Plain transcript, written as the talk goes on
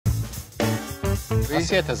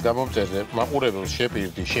100.000 გამომწერზე მაყურებელს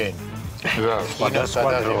შეპირდი შენ. რა,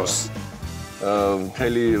 სხვადასხვა დროს.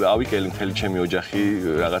 მთელი ავიკელი მთელი ჩემი ოჯახი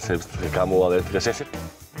რაღაცებს გამოვალეთ დღეს ესე.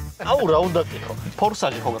 აუ რა უნდა გიყო?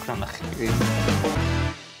 ფორსაჟი ხო გაქვს ნახე.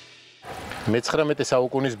 მე-19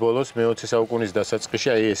 საუკუნის ბოლოს, მე-20 საუკუნის დასაწყისში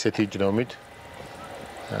აი ესეთი ჯდომით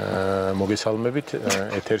მოგესალმებით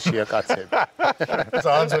ეთერშია კაცები.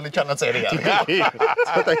 ძალიან ძველი ჩანაწერი არის.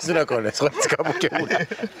 ცოტა ის რა ქონეს, ხო გამოგებული.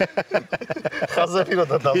 ხაზები რო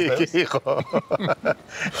დადავდეს. ხო.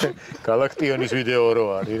 გალაქტიონის ვიდეო რო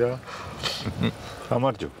არის რა.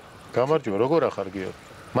 გამარჯობა. გამარჯობა, როგორ ახარ გიო?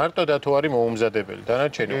 მარტო და თუ არის მოუმზადებელი,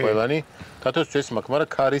 დანარჩენი ყველანი თათოსთვის მაქვს, მაგრამ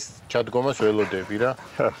ქარის ჩადგომას ველოდები რა.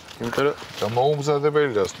 იმიტომ რომ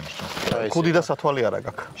მოუმზადებელი რას ნიშნავს? ქუდი და სათვალე არა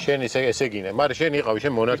გაქვს. შენ ესე გინე, მაგრამ შენ იყავი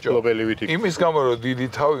შენ მონარჩლობელი ვითი. იმის გამო რომ დიდი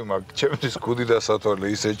თავი მაქვს, ჩემთვის ქუდი და სათვალე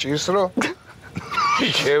ისე ჭირს რომ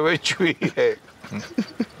შევეჭვიე.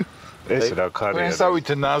 ეს რა ქარი არის? ესავით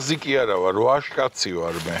ნაზი კი არა ვარ, როაშკაცი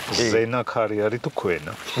ვარ მე. ზენა ქარი არის თუ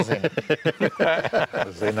ქვენა?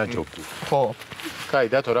 ზენა ჯობი. ხო. კაი,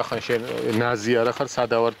 დათო რა ხან შენ ნაზი არა ხარ,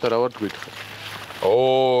 სადა ვარ და რა ვარ გითხე.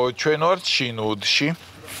 ჩვენ ვართ შინუდში.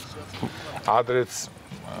 ადრეც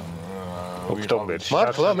ოქტომბერში.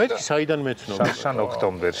 მართლა მე საიდან მეცნობ? შაშან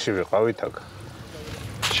ოქტომბერში ვიყავით აქ.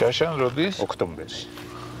 შაშან როდის? ოქტომბერში.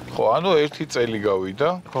 ხო, ანუ 1 წელი გავიდა.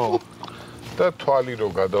 ხო. და თვალი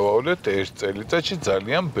რო გადავავლეთ 1 წელიწადში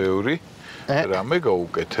ძალიან ბევრი რამე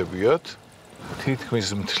გაუკეთებიათ. თითქმის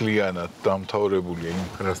მთლიანად დამთავრებულია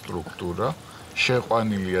ინფრასტრუქტურა,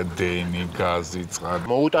 შეყვანილია დენი, გაზი, წყალი.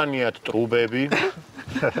 მოუტანიათ ტრუბები.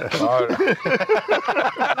 არა.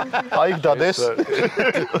 აი დადეს.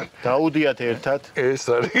 დაუდიათ ერთად. ეს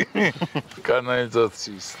არის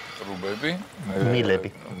კანალიზაციის ტრუბები,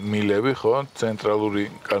 მილები, ხო, ცენტრალური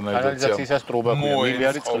კანალიზაცია. კანალიზაციისას ტრუბა ქვია, მილი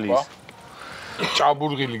არის წყლის.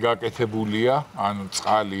 ჭაბურღილი გაკეთებულია, ანუ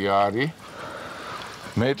წყალი არის.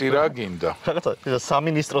 მეტი რა გინდა? რაღაცა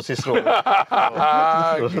სამინისტროს ის რო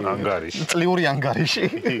ანგარიში. წლიური ანგარიში.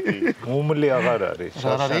 მუმლი აღარ არის.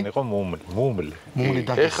 შაშან იყო მუმლი. მუმლი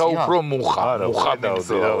დაგესია. ეხა უფრო მუხა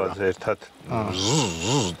დავდი რაღაც ერთად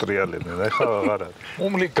ტრიალებენ, ეხა აღარ არის.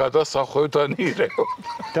 მუმლი გადასახვევთან ირეო.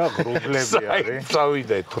 და ღრუბლები არის.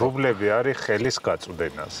 წავიდეთ. ღრუბლები არის ხელის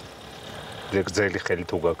გაწვდენაზე. ძელი ხელი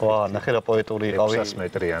თუ გაქვს. ვა, ნახე რა პოეტური იყავი. 600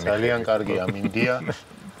 მეტრიანი. ძალიან კარგი ამინდია.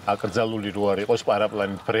 აკრძალული რო არ იყოს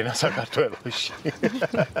პარაპლანით ფრენა საქართველოში.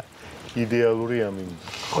 იდეალური ამინდი.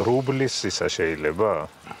 ღრუბლის ისა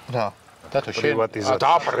შეიძლება? რა. დათო შენ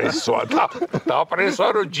დაპრესვა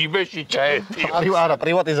რომ ჯიბეში ჩაეტიო. არა,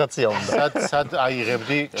 პრივატიზაცია უნდა. სად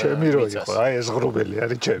აიღებდი? ჩემი რო იყო, აი ეს ღრუბელი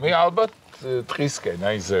არის ჩემი. მე ალბათ ტყისკენ,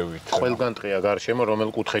 აი ზევით. ყველგან ტყია გარშემო, რომელ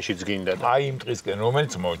კუთხეშიც გინდა და აი იმ ტყისკენ,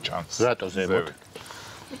 რომელიც მოჩანს. რატო ზემოთ?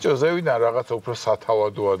 ბიჭო, ზევიდან რაღაცა უფრო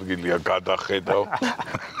სათავადო ადგილია გადახედავ.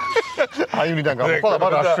 აი უნიდან გამოყოლა,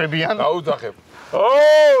 მაგრამ შვებიან. დაუძახებ.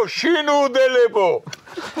 შინუდელებო.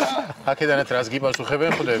 აქედანაც რას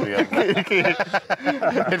გიპასუხებენ ხდებიან? კი.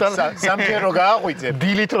 სამჯერ რო გააღვიძებ,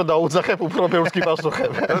 დილით რო დაუძახებ, უფრო ბევრს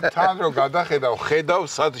გიპასუხებენ. თან რო გადახედავ, ხედავ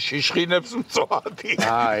სად შიშხინებს მწვადი.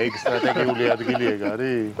 ეგ სტრატეგიული ადგილი ეგ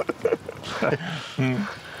არის?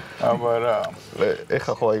 აბარა.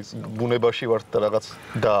 ეხა ხო აი ბუნებაში ვართ და რაღაც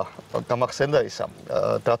და გამახსენდა ისა,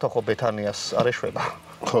 დათო ხო ბეთანიას არ ეშვება.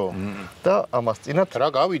 ხო. და ამას წინათ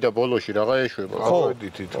რა გავიდა ბოლოში, რა გაეშვება? გავედი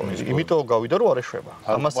თითქმის. იმიტომ გავიდა რომ არ ეშვება.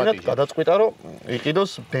 ამას წინათ გადაწყვიტა რომ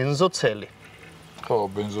იყიდოს ბენზოცელი. ხო,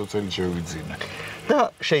 ბენზოცელი შევიძინა. და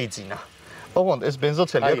შეიძინა. ოღონდ ეს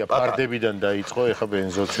ბენზოცელი აი, ფარდებიდან დაიწყო, ეხა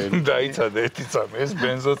ბენზოცელი. დაიცადე ერთი წამი, ეს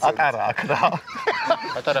ბენზოცელი. პატარა აქ რა.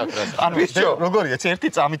 პატარა აქ რა. ანუ როგორია, ერთი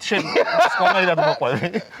წამით შენ სკოლაერად მოყვები.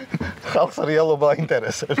 ხალხს რეალობა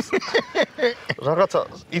აინტერესებს. რაღაცა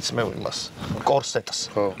იცმევ იმას, კორსეტს.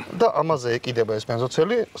 ხო. და ამაზე ეკიდება ეს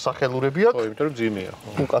ბენზოცელი, სახელურები აქვს. ხო, იმიტომ რომ ძიმეა.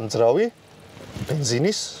 უკან ძრავი,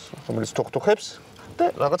 ბენზინის, რომელიც თოხთოხებს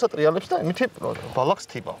და რაღაცა ტრიალებს და იმითი ბალახს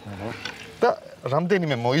თიბავ. და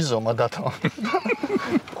რამდენიმე მოიზომა დათო.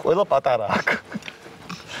 ყველა პატარა აქვს.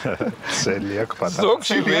 წელი აქვს პატარა.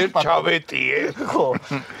 ზოგში ვერ ჩავეტიე. ხო.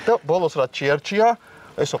 და ბოლოს რაც შეარჩია,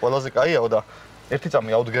 ესო ყველაზე კაიაო და ერთი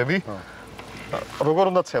წამი ავდგები. როგორ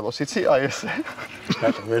უნდა ცელოს, იცი? აი ესე.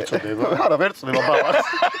 რატო ვერ წდება? არა, ვერ წდება ბალახს.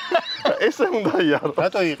 ესე უნდა იარო.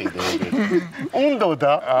 რატო იყიდე ეგ?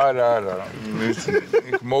 უნდა. არა.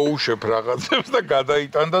 იქ მოუშვებ რაღაცებს და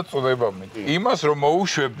გადაიტანდა წდება მე. იმას რომ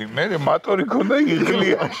მოუშვებდი, მე მატორი ქონდა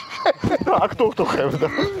იღლიაში. აქ თოხთოხებდა.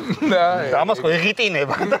 და ამას ხო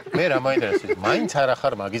ეღიტინება. მე რა მაინტერესებს, მაინც არ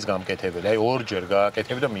ახარ მაგის გამკეთებელი. აი ორჯერ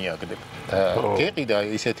გააკეთებ და მიაგდებ. და გეყიდა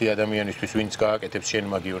ისეთი ადამიანისთვის, ვინც გააკეთებს შენ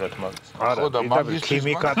მაგიურად მაგის. ხო და მაგის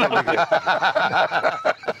ქიმიკატები.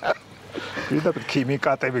 ვიდა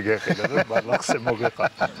ქიმიკატები გეყიდა და ბალახზე მოგეყა.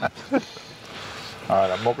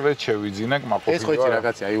 არა, მოკლედ შევიძინა კმაყოფილი. ეს ხო იცი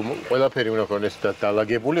რაღაცა, აი ყველაფერი უნდა ქონდეს და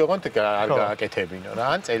დალაგებული, ოღონდ არ გააკეთებინო რა,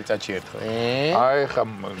 ან წელიწადში ერთხელ. აი ხა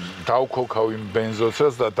დავქოქავ იმ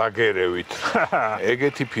ბენზოცელს და დაგერევით.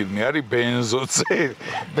 ეგეთი ფილმი არის ბენზოცელი.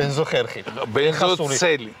 ბენზოხერხი.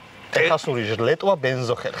 ბენზოცელი. ტეხასური ჟლეტვა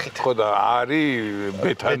ბენზოხერხით. ხო და არის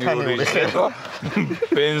ბეთანიური ჟლეტვა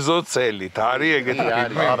ბენზოცელით. არის ეგეთი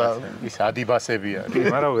ფილმი. არა, ის ადიბასები არის.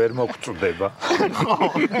 მაგრამ ვერ მოგწუდება.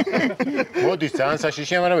 მოდის ძალიან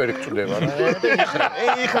საშიშია, მაგრამ ვერ გწუდება რა.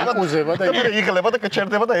 იხრება უზება და იღლება და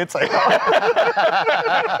კეჩერდება და ეწევა.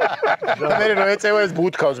 მე რო ეწევა ეს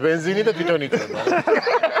ბუთქავს ბენზინი და თვითონ იწება.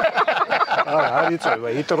 არ იწევა,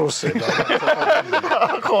 იტრუსება.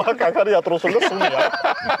 ხო, კაკარი ატროსული და სუნია.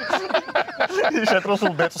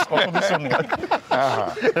 შეტროსულ ბეწს ხოთუდი სუნია. აჰა.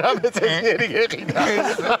 რა მეცელიერი გეყიდა.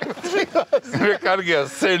 მე კარგია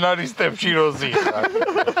სცენარისტებში როზი ხარ.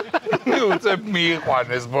 უცებ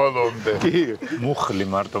მიიყვანეს ბოლომდე. მუხლი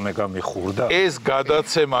მარტო მე გამიხურდა. ეს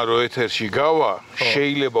გადაცემა რო ეთერში გავა,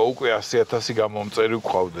 შეიძლება უკვე 100,000 გამომწერი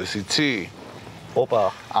გყავდეს, იცი?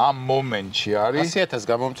 ოპა. ამ მომენტში არის 100,000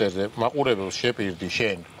 გამომწერზე მაყურებელს შეპირდი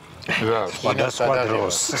შენ. რა, სხვადასხვა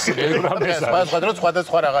დროს. სხვადასხვა დროს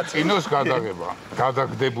სხვადასხვა რაღაც. კინოს გადაღება.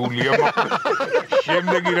 გადაგდებულია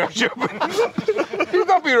შემდეგი რა შეფერდა.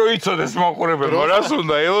 პირდაპირ იცოდეს მაყურებელმა, რას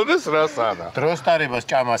უნდა ელოდეს, რას არა. დროს ტარებას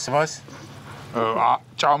ჭამას მას.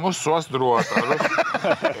 ჭამოს სვას დრო ატაროს.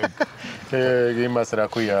 იმას რა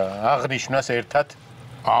ქვია, აღნიშნას ერთად.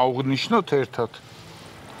 აუღნიშნოთ ერთად.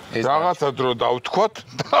 რაღაცა დრო დავთქვათ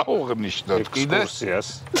და აუღნიშნოთ. კიდე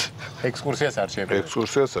ექსკურსიას არ შეეპირდი.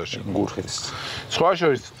 ექსკურსიას არ შეეპირდი. გურხის. სხვა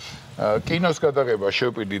შორის კინოს გადაღება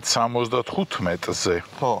შევპირდით 75-ზე.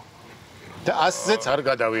 ხო. და 100-ზეც არ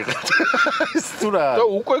გადავიღეთ. ეს თუ რა. და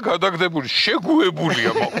უკვე გადაგდებული,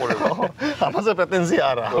 შეგუებულია მაყურებელმა. ამაზე პრეტენზია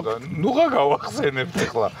არა. ნუღა გავახსენებთ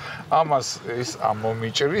ახლა. ამას ის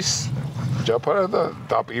ამომიჭრის ჯაფარა და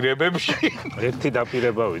დაპირებებში. ერთი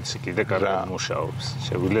დაპირება ვიცი, კიდე კარგად მუშაობს.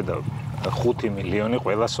 შეგვიძლია და 5 მილიონი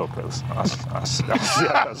ყველა სოფელს.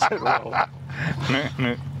 100,000 რა.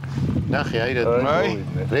 ნე. ნახე, აი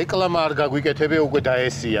რეკლამა არ გაგვიკეთებია, უკვე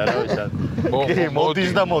დაესია რა ისა. კი,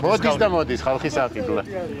 მოდის და მოდის. მოდის და მოდის ხალხის აკითხვა.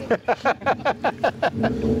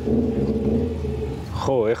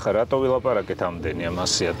 ხო, ეხლა რატო ვილაპარაკეთ ამდენი ამ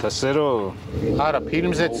 100,000-ზე, რომ არა,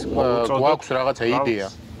 ფილმზეც გვაქვს რაღაცა იდეა.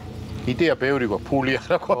 იდეა ბევრი გვაქვს, ფული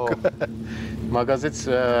არა გვაქვს. მაგაზეც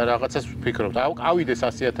რაღაცას ვფიქრობთ. ავიდეს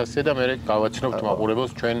 100,000-ზე და მე გავაცნობთ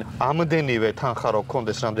მაყურებელს ჩვენ ამდენივე თანხა რო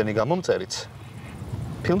გქონდეს რამდენი გამომწერიც.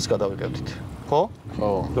 ფილმს გადავიკეთით. ხო? ხო.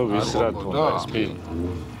 და ვის რა თქმა ეს ფილმი.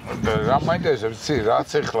 რა მაინტერესებს, რაც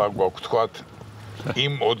ახლა გვაქვს თქვათ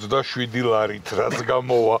იმ 27 ლარით რაც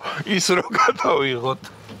გამოვა, ის რო გადავიღოთ.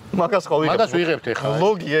 მაგას ხო ვიღებთ. მაგას ვიღებთ ახლა.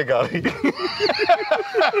 ვლოგი ეგ არის.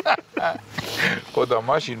 ხო და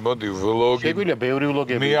მაშინ მოდი ვლოგი. შეგვიძლია ბევრი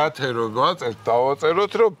ვლოგები. მეათე რო გვაწერთ,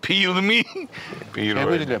 დავაწეროთ რომ ფილმი პირველი.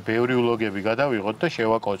 შეგვიძლია ბევრი ვლოგები გადავიღოთ და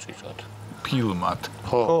შევაკოწისოთ. ფილმად.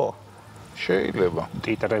 ხო. შეიძლება.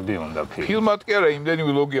 ტიტრები უნდა ფილმი. ფილმად კი არა, იმდენი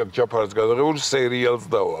ვლოგი აქვს ჯაფარს გადაღებული, სერიალს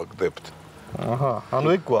დავაგდებთ. აჰა, ანუ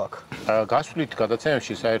ეგ გვაქვს. გასვლით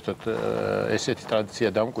გადაცემებში საერთოდ ესეთი ტრადიცია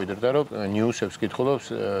დამკვიდრდა, რომ ნიუსებს კითხულობს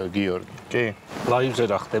გიორგი. კი. ლაივზე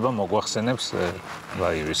რა ხდება, მოგვახსენებს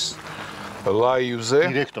ლაივის ლაივზე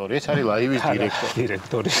დირექტორი, ეს არის ლაივის დირექტორი.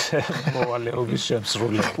 დირექტორის მოვალეობის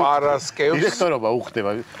შემსრულებელი. პარასკევს დირექტორობა უხდება,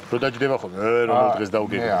 რო დაჯდება ხოლმე, რომელ დღეს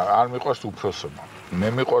დავგეგმე. მე არ მიყვარს უფროსობა. მე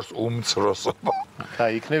მიყვარს უმცროსობა. და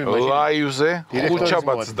იქნები მაშინ ლაივზე დირექტორის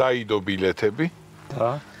ხუთშაბათს დაიდო ბილეთები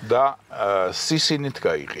და სისინით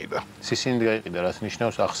გაიყიდა. სისინით გაიყიდა, რაც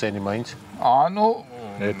ნიშნავს ახსენი მაინც. ანუ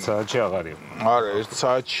 1 საათში აღარ იყო. არა,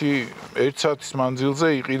 1 საათის მანძილზე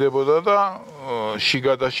იყიდებოდა და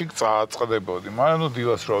შიგადაშიგ წააწყდებოდი. მაგრამ ნუ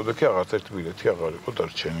დილას რა ვდექი, აღარც ერთი ბილეთი აღარ იყო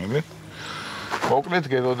დარჩენილი. მოკლედ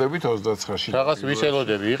გელოდებით 29-ში. რაღაც ვის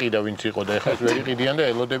ელოდები იყიდა, ვინც იყო და ეხლა ეს ვერ იყიდიან და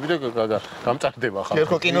ელოდები და გამწარდება ხალხი.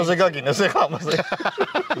 ერთხელ კინოზე გაგინეს ეხლა ამაზე.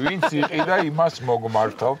 ვინც იყიდა, იმას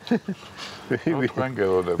მოგმართავთ. თქვენ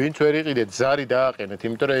გელოდებით. ვინც ვერ იყიდეთ, ზარი დააყენეთ,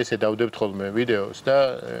 იმიტომ რომ ესე დავდებთ ხოლმე ვიდეოს და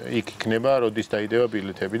იქ იქნება როდის დაიდება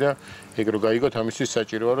ბილეთები და ეგ რო გაიგოთ, ამისთვის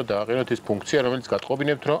საჭიროა რომ დააყენოთ ეს ფუნქცია, რომელიც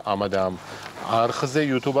გატყობინებთ, რომ ამა და ამ არხზე,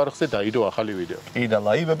 YouTube არხზე დაიდო ახალი ვიდეო. კი და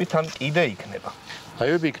ლაივები თან კიდე იქნება.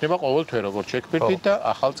 ლაივები იქნება ყოველ თვე, როგორც შეგვირთით და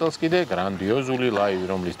ახალ წელს კიდე გრანდიოზული ლაივი,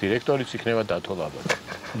 რომლის დირექტორიც იქნება დათო ლაბაძე.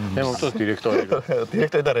 მე მომწონს დირექტორი.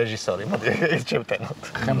 დირექტორი და რეჟისორი, მოდი ერთჩევთენოთ.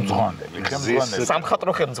 ხელმძღვანელი.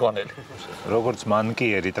 სამხატვრო ხელმძღვანელი. როგორც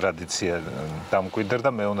მანკიერი ტრადიცია დამკვიდრდა,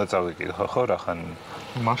 მე უნდა წავიკითხო, ხო, რახან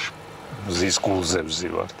მაშ მზის გულზე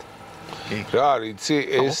ვზივართ. რა არის იცი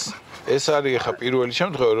ეს არის ახლა პირველი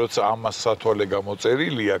შემთხვევა როცა ამას სათვალე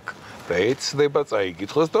გამოწერილი აქვს და ეცდება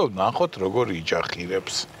წაიკითხოს და ნახოთ როგორ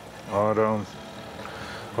იჯახირებს არა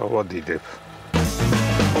გავადიდებ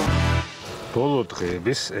ბოლო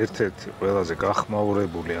დღეების ერთ-ერთი ყველაზე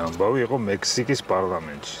გახმაურებული ამბავი იყო მექსიკის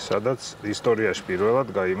პარლამენტში, სადაც ისტორიაში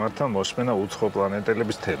პირველად გაიმართა მოსმენა უცხო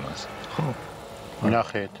პლანეტელების თემაზე. ხო.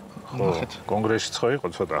 ნახეთ. ხო. კონგრესშიც ხო იყო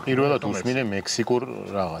ცოტა. პირველად უსმინე მექსიკურ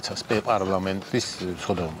რაღაცას, პარლამენტის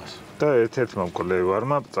სხდომას. და ერთ-ერთმა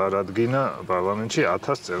მკვლევარმა წარადგინა პარლამენტში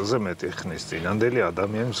 1000 წელზე მეტი ხნის წინანდელი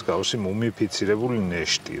ადამიანის მსგავსი მუმიფიცირებული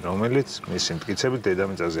ნეშტი, რომელიც მისი მტკიცებით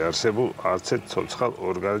დედამიწაზე არსებულ არც ერთ ცოცხალ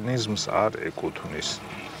ორგანიზმს არ ეკუთვნის.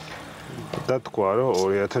 და თქვა, რომ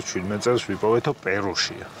 2017 წელს ვიპოვეთო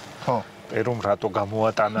პერუშია. ხო. პერუმ რატო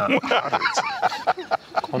გამოატანა?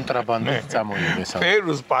 კონტრაბანდით წამოიღეს.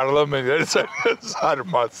 პერუს პარლამენტი არის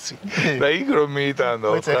ზარმაცი. და იქ რომ მიიტანო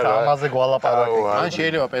ხარა. ამაზე გვალაპარაკე. ან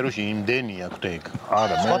შეიძლება პერუში იმდენი აქვს ეგ.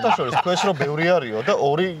 არა, სხვათაშორის თქვენს რომ ბევრი არისო და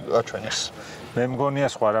ორი აჩვენეს. მე მგონია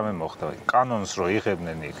სხვა რამე მოხდა. კანონს რო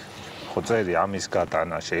იღებდნენ იქ. ხო წერი ამის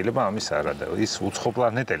გატანა შეიძლება ამის არა და ის უცხო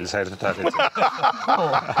პლანეტელი საერთოდ არ ეწევა. ხო,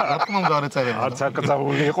 რა თქმა უნდა არ ეწერება. არც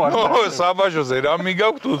აკრძალული იყო არ. ო, საბაჟოზე რა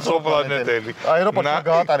მიგაქვთ უცხო პლანეტელი. აეროპორტში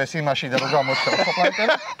გაატარეს იმაში და რომ გამოჩნდა უცხო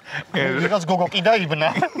პლანეტელი. ვიღაც გოგო კი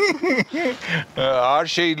დაიბნა. არ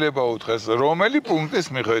შეიძლება უთხრეს რომელი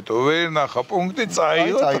პუნქტის მიხედვით ვერ ნახა პუნქტი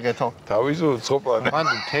წაიღეთო. თავის უცხო პლანეტა. მან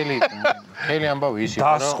მთელი ამბავი ის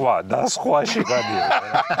იყო რომ და სხვაში გადიოდა.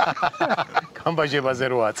 გამბაჟებაზე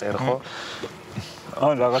რო აწერ ხო?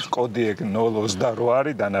 ან რაღაც კოდი ეგ 028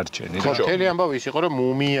 არის დანარჩენი. ხო, მთელი ამბავი ის იყო რომ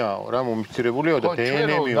მუმიაო რა მუმიფიცირებულიო და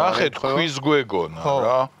დნმ-ი ნახეთ თვის გვეგონა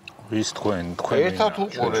რა. ვის თქვენ ერთად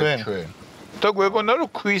უყურეთ ჩვენ. და გვეგონა რომ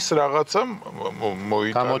ქვის რაღაცა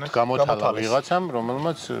მოიტანეს. გამოთალა ვიღაცამ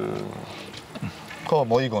რომელმაც ხო,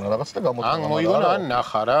 მოიგონა რაღაც და გამოთალა. ან მოიგონა ან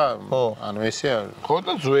ნახა რა. ანუ ესე არის. ხო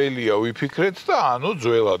და ძველია ვიფიქრეთ და ანუ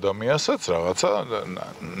ძველ ადამიანსაც რაღაცა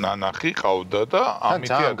ნანახი ყავდა და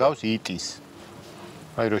ამითი გავს იტის.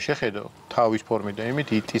 აი რო შეხედო თავის ფორმით და იმით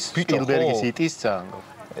იტის სპილბერგის იტის ძალიან გავს.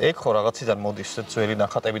 ეგ ხო რაღაციდან მოდის ძველი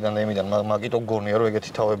ნახატებიდან და იმიდან მაგიტო გონია რომ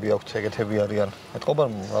ეგეთი თავები აქვთ, ეგეთები არიან. ეთყობა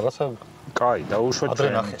რაღაცა კაი, დაუშვათ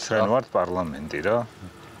ჩვენ ვართ პარლამენტი რა.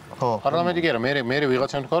 ხო. პარლამენტი კი არა, მე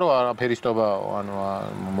ვიღაცამ თქვა რომ არაფერისტობა ანუ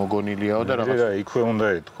მოგონილიაო და რაღაც. რა, იქვე უნდა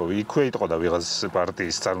ეთქო, იქვე იტყოდა ვიღაც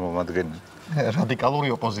პარტიის წარმომადგენელი. რადიკალური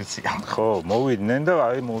ოპოზიცია. ხო, მოვიდნენ და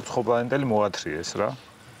აი უცხო პლანეტელი მოათრიეს რა.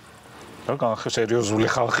 და სერიოზული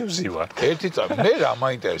ხალხი ვზივარ. ერთი წამი მე რა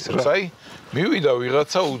მაინტერესებს, აი მივიდა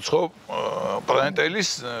ვიღაცა უცხო პლანეტელის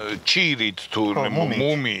ჩირით თუ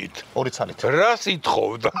მუმიით. ორი ცალით. რას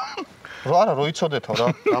ითხოვდა? რა როიცოდეთო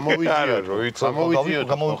რა. გამოვიძიოთო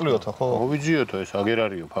ხო? მოვიძიოთო ეს აგერ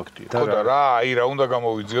არისო ფაქტია. ხო და რა, აი რა უნდა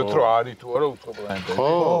გამოვიძიოთ რომ არის თუ არა უცხო პლანეტელი.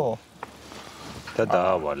 ხო. და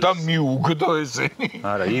დაავალეს. და მიუგდო ესენი.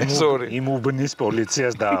 არა, იმ უბნის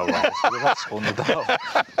პოლიციას დაავალეს. რაღაც ხონდა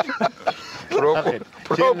დაავალეს.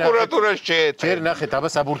 პროკურატურას შეეწე. ჯერ ნახეთ აბა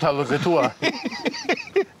საბურთალოზე თუ არა.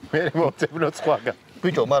 მე მოვწებნო სხვაგან.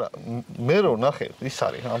 ბიჭო, მაგრამ მე რო ნახე ის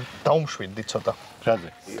არის, დაუმშვიდდი ცოტა. რაზე?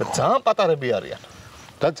 და ძალიან პატარები არიან.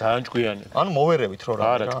 და ძალიან ჭკვიანი. ანუ მოვერევით რო რა.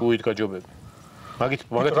 არა, ჭკუით გაჯობები. მაგით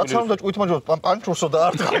რაც უნდა ჭკუით მაჯობ პანჩურსო და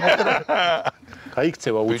არ ხმოწერა.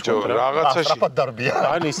 გაიქცევა უცხო რა. რაღაცაში სწრაფად დარბია.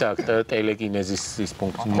 ან ის აქვს ტელეკინეზის ის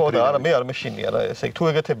პუნქტი. ხო და არა, მე არ მეშინია რა, ესე იგი თუ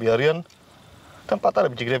ეგეთები არიან, თან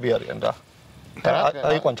პატარები ჯიგრები არიან და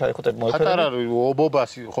აი ყვან ჩაიხუტებ მოიფერე. პატარა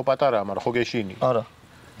ობობას ხო პატარაა, მაგრამ ხო გეშინი. არა.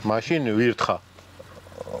 მაშინ ვირთხა.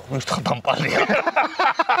 ვირთხა დამპალია.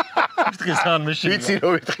 ვირთხის ან მეშინია. ვიცი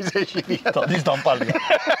რომ ვირთხის ეშინია. ის დამპალია.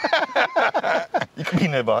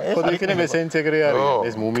 იქნება, ეს ხო იქნება ესენც ეგრე არის,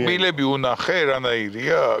 ეს მუმია. კბილები უნახე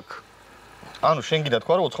რანაირია აქ. ანუ შენ გინდა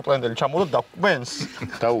თქვა რომ უცხო პლანეტელი ჩამოვიდა დაკვენს.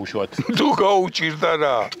 დაუშვათ. თუ გაუჭირდა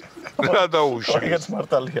რა. რა დაუშვი. ეგეც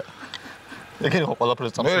მართალია. ეგენი ხო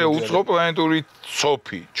ყველაფერს წამს. მე უცხო პლანეტური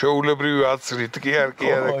ცოფი, ჩვეულებრივი აცრით კი არ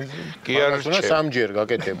არა სამჯერ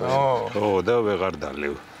გაკეთება. ო და ვეღარ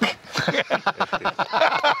დალევ.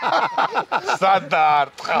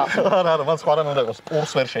 სტანდარტა. არა, მან სხვა რამე უნდა იყოს,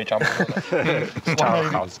 პურს ვერ შეჭამო.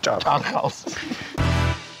 ჭარხავს.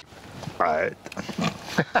 აი.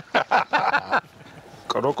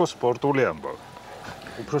 კროკოს სპორტული ამბავი.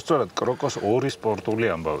 უბრალოდ კროკოს ორი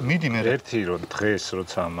სპორტული ამბავი. მიდი მე. ერთი რომ დღეს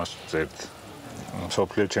როცა ამას წერთ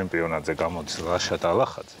სოფლიო ჩემპიონატზე გამოდის ლაშა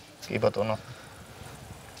ტალახაძე. კი ბატონო.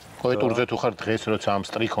 ხო ტურზე თუ ხარ დღეს როცა ამ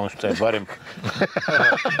სტრიქონს წერ ვარემ.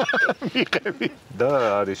 მიყევი. და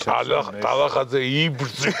არის შესაძლებელი. ტალახაძე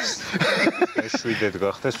იბრძვის. მე შვიდეთ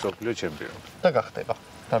გახდეს სოფლიო ჩემპიონი. და გახდება.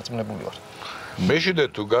 დარწმუნებული ვარ. მეშვიდე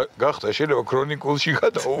თუ გახდა შეიძლება ქრონიკულში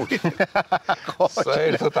გადაუვიდე.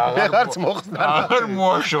 საერთოდ აღარც მოხსნა. აღარ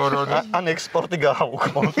მოაშორონ. ან ექსპორტი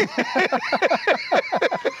გააუქმო.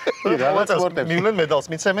 რაღაც სპორტებში მივლენ медалს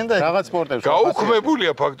მიცემენ და რაღაც სპორტებში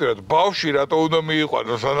გაუქმებულია ფაქტურად. ბავშვი რატო უნდა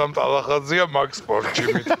მიიყვანო სანამ ტალახაძეა მაგ სპორტში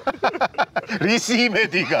მით. რისი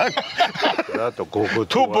იმედი გაქვს? რატო გოგო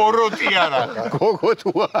თუ ბოროტი არა. გოგო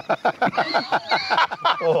თუა.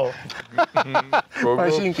 ო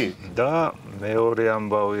მაშინ კი და მეორე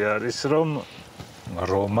ამბავი არის რომ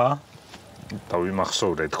რომა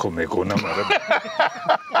დავიმახსოვრეთ ხო მეგონა მაგრამ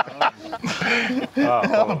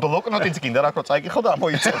ბლოკნოტიც კიდე რა წაიკითხო და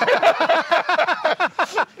მოიწევ.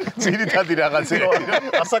 ძირითადი რაღაცები.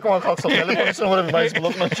 ასაკმარ ხალხს ტელეფონის ნომრები მაინც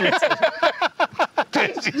ბლოკნოტში იწევს.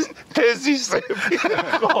 თეზისები.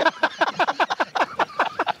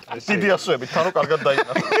 დიდი ასოებით თან რო კარგად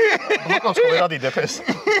დაინახო. ბლოკნოტს ვერ ადიდებ ეს.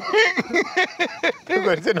 თუ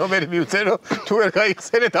ვერცე ნომერი მივწერო, თუ ვერ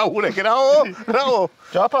გაიხსენე დაურეკ რაო.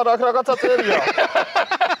 ჯაფარ აქ რაღაცა წერია.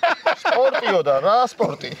 სპორტიო და რა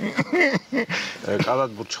სპორტი?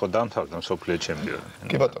 კალათბურთში ხო დამთავრდა მსოფლიო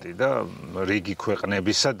ჩემპიონატი და რიგი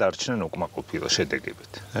ქვეყნებისა დარჩნენ უკმაყოფილო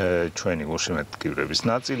შედეგებით. ჩვენი გულშემატკივრების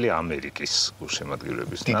ნაწილი, ამერიკის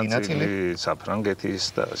გულშემატკივრების ნაწილი, საფრანგეთის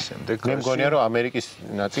და შემდეგ. მე მგონია რომ ამერიკის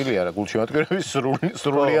ნაწილი არა, გულშემატკივრების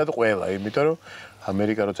სრულიად ყველა, იმიტომ რომ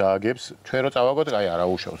ამერიკა რო წააგებს, ჩვენ რო წავაგოთ, აი არა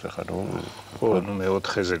უშავს ახლა ნუ. ხო, ნუ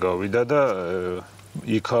მე-4-ზე გავიდა და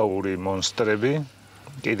იქაური მონსტრები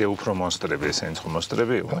კიდე უფრო მონსტრები ესენიც ხო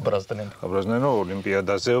მონსტრები იყო? გაბრაზდნენ რომ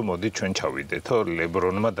ოლიმპიადაზე მოდი ჩვენ ჩავიდეთო,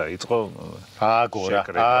 ლებრონმა დაიწყო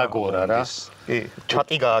აგორა რა. კი,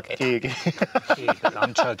 ჩატი გააკეთა. კი,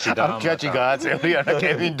 ამ ჩატი გააწევია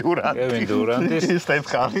კევინ დურანტის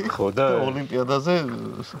სტეფანი. ხო და ოლიმპიადაზე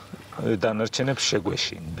დანარჩენებს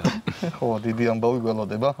შეგვეშინდა. ხო, დიდი ამბავი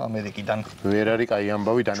გველოდება ამერიკიდან. ვერ არის კაი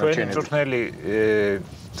ამბავი დანარჩენები. ჩვენი მწვრთნელი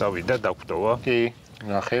წავიდა დაგვტოვა. კი.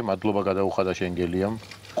 ნახე, მადლობა გადაუხადა შენგელიამ.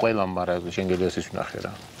 ყველამ არა შენგელიას ის ვნახე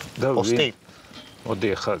რა. და მოდი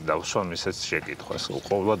ახლა დავსვამ ისეთ შეკითხვას.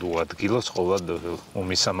 ყოვლად უადგილოს, ყოვლად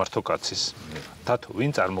უმისამართო კაცის. თათო,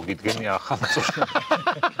 ვინ წარმოგიდგენია ახალ მწვრთნელს?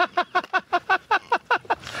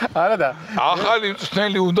 არა და ახალი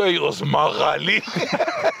მწვრთნელი უნდა იყოს მაღალი.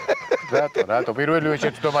 რატო პირველივე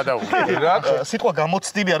შეცდომა დაუხდი. სიტყვა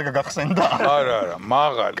გამოცდილი არ გაგახსენდა. არა,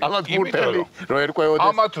 მაღალი. კალათბურთელი რო ერკვეოდეს.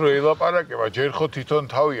 ამათ რო ელაპარაკება, ჯერ ხო თვითონ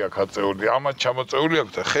თავი აქვს აწეული, ამათ ჩამოწეული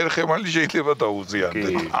აქვს და ხერხემალი შეიძლება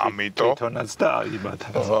დაუზიანდეთ. ამიტომ თვითონაც და აიბათა.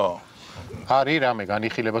 ხო. არის რამე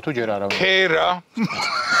განიხილება თუ ჯერ არავინ? ქერა.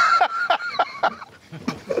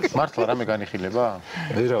 მართლა რამე განიხილება?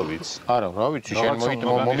 მე რა ვიცი. არა, რა ვიცი, შენ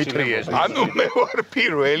მომიტრიეს. ანუ მე ვარ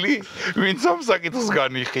პირველი, ვინც ამ საკითხს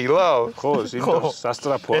განიხილავ? ხო, იმდენს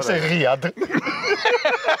სასტრაფო არა. ესე ღიად.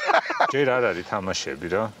 ჯერ არ არის თამაშები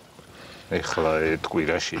რა. ეხლა ერთ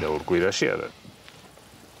კვირაში და ორ კვირაში არა.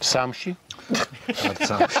 სამში? არ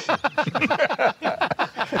სამში.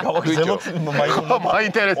 გავაგზავნოთ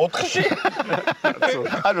მაინტერესებს. 4-ში?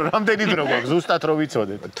 ანუ რამდენი დრო გვაქვს ზუსტად რომ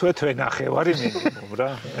ვიცოდეთ. თვე ნახევარი მინიმუმ რა,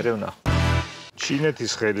 მე ვნახ.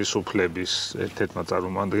 ჩინეთის ხელისუფლების ერთ-ერთმა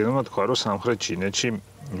წარმომადგენელმა თქვა, რომ სამხრეთ ჩინეთში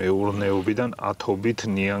მეურნეობიდან 10-ობით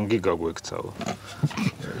ნიანგი გაგვექცავა.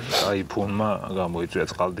 აიფონმა გამოიწვია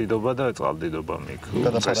წყალდიდობა და წყალდიდობა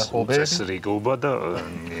უწესრიგობა და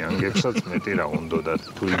ნიანგებსაც მეტი რა უნდა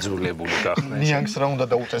თუ იძულებული გახდნენ. ნიანგს რა უნდა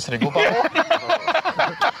და უწესრიგობა?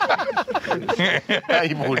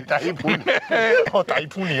 ტაიფუნი. ო,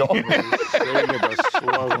 ტაიფუნიო. შეიძლება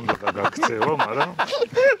სულ არ უნდა გაქცევა, მაგრამ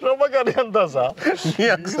რა მაგარიან დაზა?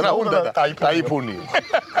 ნიანგს რა უნდა და ტაიფუნი.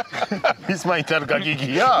 ის მაინც არ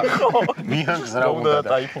გაგიგია? ნიანგს რა უნდა და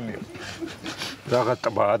ტაიფუნიო. რაღაც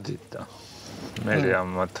ტბა ადიდა. მე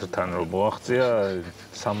ამათთან რომ მოაღწია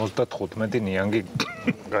 75 ნიანგი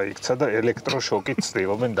გაიქცა და ელექტროშოკით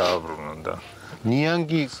ცდილობენ დააბრუნონ და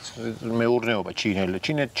ნიანგი მეურნეობა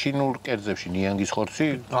ჩინურ კერძებში ნიანგის ხორცი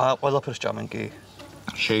ყველაფერს ჭამენ კი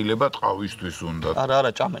შეიძლება ტყავისთვის უნდა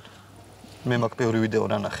არა ჭამენ მე მაქვს ბევრი ვიდეო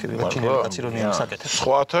რა ნახე ჩინელი კაცი რომ ნიანგს აკეთებს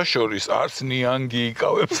სხვათა შორის არც ნიანგი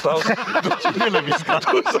იკავებს თავს ჩინელების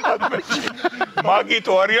კაცებს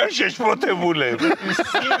მაგიტო არიან შეშფოთებულები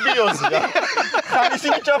სიმბიოზია ხან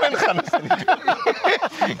ისინი ჭამენ ხან ისინი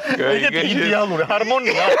იდეალური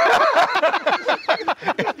ჰარმონია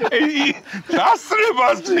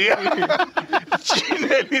დასრებაზია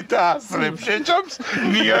ჩინელი დასრებს შეჭამს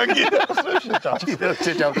ნიანგი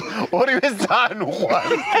შეჭამს ორივე ძალიან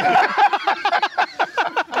უყვარს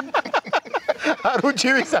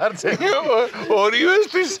არუჩივის არცე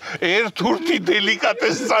ორივესთვის ერთ-ერთი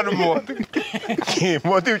დელიკატესს წარმოადგენს კი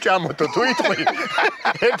მოდი ვჭამოთო თუ იტყვი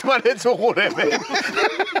ერთმანეთს უყურებენ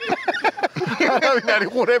არავინ არ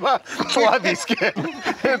იყურება მწვადისკენ.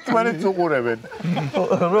 ერთმანეთს უყურებენ.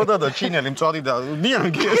 როდა და ჩინელი მწვადი და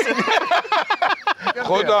ნიანგი ესენი.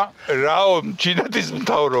 ხო და რაო ჩინეთის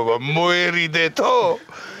მთავრობა მოერიდეთო?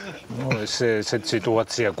 ესეთ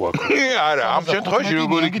სიტუაცია გვაქვს. არა, ამ შემთხვევაში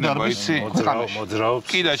როგორ იქნება იცი? მოძრაობს.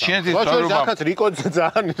 კი და ჩინეთის მთავრობა მთავრობა ახაც რიკოძე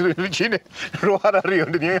ძალიან ჩინე რო არ არისო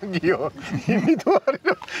ნიანგიო. იმიტომ არის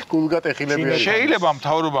რომ გულგატეხილები არის. შეიძლება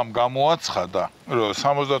მთავრობამ გამოაცხადა, რომ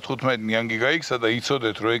 75 ნიანგი გაიქცა და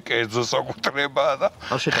იცოდეთ, რომ ეგ კერძო საკუთრებაა და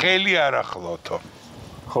ხელი არ ახლოთო.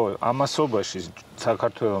 ხო, ამასობაში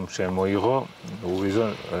საქართველოს შემოიღო უვიზო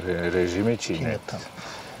რეჟიმი ჩინეთთან.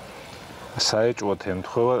 საეჭვოთ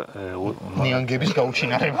ემთხვევა ნიანგების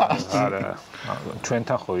გაუჩინარება. არა,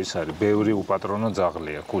 ჩვენთან ხო ის არის, ბევრი უპატრონო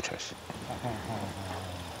ძაღლია ქუჩაში.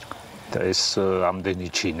 და ეს ამდენი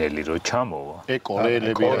ჩინელი რო ჩამოვა.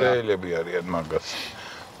 კორეელები არიან მაგას.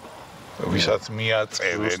 ვისაც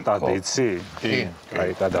მიაწევენ. სტადიცი? კი.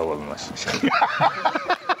 აი, გადავალ მას.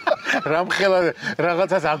 რამხელა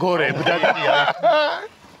რაღაცას აგორებდა.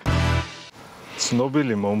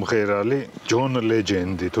 ცნობილი მომღერალი ჯონ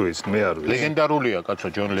ლეჯენდი თუ ის მე არ ვიცი. ლეგენდარულია კაცო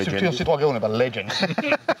ჯონ ლეჯენდი. სიტყვა გეუბნება legend.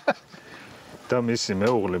 და მისი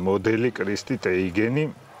მეუღლე მოდელი კრისტი ტეიგენი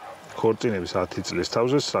ქორწინების 10 წლის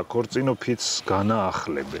თავზე საქორწინო ფიცს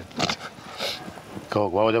განაახლებენ.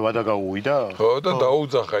 გავა და გაუვიდა? ხო და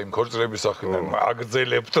დაუძახა იმ ქორწინების სახელიდან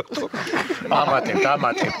აგძელებთ.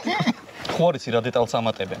 ამატებთ. ხო არის რა დეტალს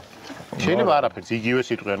ამატებენ. შეიძლება არაფერს იგივე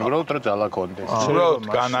სიტყვიან, უბრალოდ რომ ძალა კონდეს. უბრალოდ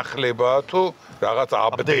განახლებაა თუ რაღაც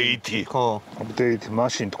აპდეიტი. ხო, აპდეიტი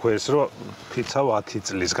მაშინ თქვენს რომ ფიცავ 10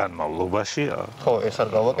 წლის განმავლობაში. ხო, ეს არ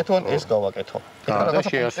გავაკეთო, ან ეს გავაკეთო. და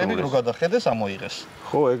შეასრულეს. რო გადახედეს, ამოიღეს.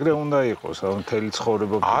 ხო, ეგრე უნდა იყოს, რომ მთელი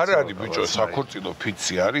ცხოვრება არ არის ბიჭო, საქორწინო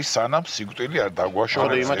ფიცი არის, სანამ სიკვდილი არ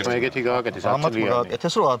დაგვაშორებს. ხო, იმათ ეგეთი გავაკეთეს 10 ამათ წლიანი.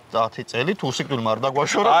 გააკეთეს რომ 10 წელი თუ სიკვდილმა არ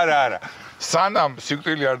დაგვაშორა. არა. სანამ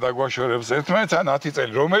სიკვდილი არ დაგვაშორებს ერთმანეთს ან 10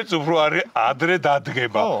 წელი, რომელიც უფრო ადრე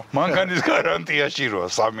დადგება. მანქანის გარანტიაში როა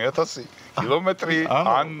 3000 კილომეტრი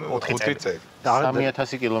ან 5 წელი.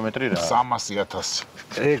 3000 კილომეტრი რა? 300,000.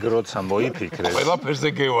 ეგ როცა მოიფიქრეს. ყველაფერზე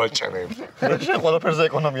გევაჭრებ. შენ ყველაფერზე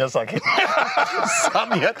ეკონომიას აკეთებ.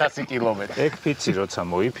 3000 კილომეტრი. ეგ ფიცი როცა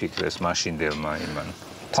მოიფიქრეს მაშინდელმა იმან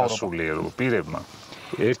სასულიერო პირებმა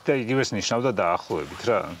ერთ და იგივეს ნიშნავდა დაახლოებით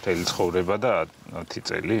რა, მთელი ცხოვრება და 10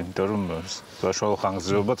 წელი, იმიტომ რომ საშუალო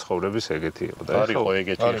ხანგრძლივობა ცხოვრების ეგეთი იყო და არისო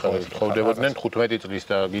ეგეთი ხა ცხოვრდებოდნენ 15 წლის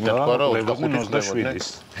და გინდა თქვა რომ 27-ის.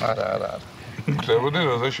 არა. ხდებოდნენ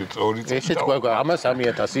 27 2 წელი. ესე თქვა ამას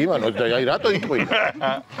 3000 იმანო და აი რატო იტყვი?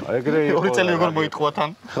 ეგრე იყო. 2 წელი როგორ მოიტყვა თან?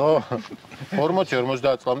 ხო.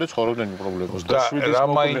 40-50 წლამდე ცხოვრობდნენ პრობლემას და რა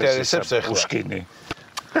მაინტერესებს ახლა? უშკინი.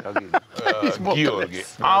 გიორგი,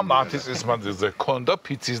 ამ 10 წლის მანძილზე ქონდა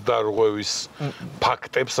ფიცის დარღვევის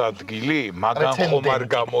ფაქტებს ადგილი, მაგან ხომ არ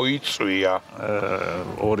გამოიწვია?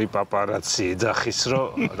 ორი პაპარაცი ეძახის,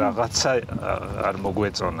 რომ რაღაცა არ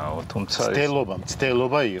მოგვეწონაო, თუმცა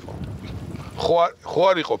მცდელობა იყო. ხო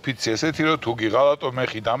არ იყო ფიცი ესეთი, რომ თუ გიღალატო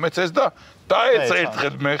მეხი დამეცეს და დაეცა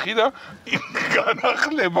ერთხელ მეხი და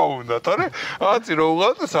განახლება უნდა, თორე აცი რო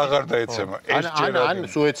უღალატოს აღარ დაეცემა. ან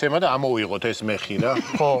სულ ეცემა და ამოვიღოთ ეს მეხი რა.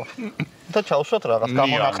 ხო. და ჩავსვათ რაღაც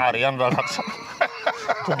გამონაყარი ან რაღაცა.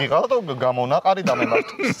 თუ გიღალატო გამონაყარი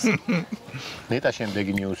დამემართოს. ნეტა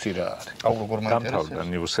შემდეგი ნიუსი რა არის? აუ როგორ მაინტერესებს. დამთავრდა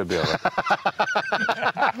ნიუსები აღარ.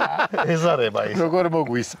 ეზარება ის. როგორ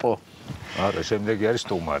მოგვისპო? არა, შემდეგი არის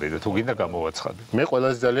სტუმარი და თუ გინდა გამოვაცხადე. მე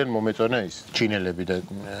ყველაზე ძალიან მომეწონა ის ჩინელები და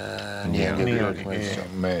ნიანგები რო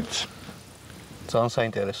მეც. ძალიან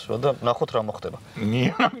საინტერესოა და ნახოთ რა მოხდება.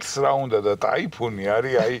 ნიანგს რა უნდა და ტაიფუნი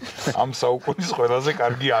არის აი ამ საუკუნის ყველაზე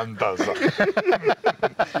კარგი ანდაზა.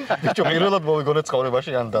 ბიჭო, პირველად მოვიგონე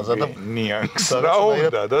ცხოვრებაში ანდაზა და ნიანგს რა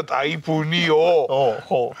უნდა და ტაიფუნიო.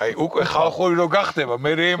 ხო. აი უკვე ხალხური რო გახდება,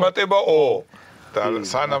 მე ემატებაო. და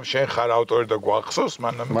სანამ შენ ხარ ავტორი და გვახსოვს,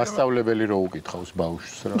 მანამ მასწავლებელი რო უკითხავს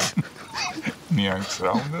ბავშვს რა. ნიანგს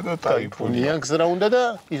რა უნდა და ტაიფუნი. ნიანგს რა უნდა და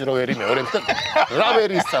ის რო ერი მეორებს და რა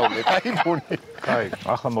ვერ ისწავლე ტაიფუნი. კაი,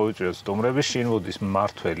 ახლა მოვიწვიოთ სტუმრების შინვუდის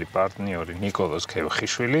მმართველი პარტნიორი ნიკოლოზ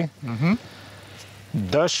ქევხიშვილი.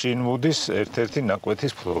 და შინვუდის ერთ-ერთი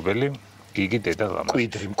ნაკვეთის მფლობელი გიგი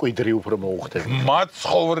დედალამაზიშვილი. მკვიდრი უფრო მოუხდება.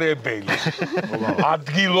 მაცხოვრებელი.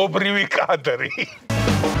 ადგილობრივი კადრი.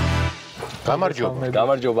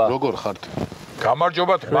 გამარჯობა. როგორ ხართ?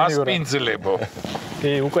 გამარჯობათ მასპინძლებო.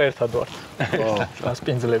 კი, უკვე ერთად ვართ. ხო,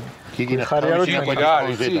 მასპინძლები. გიგი ხარია რომ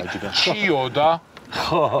ჩიო და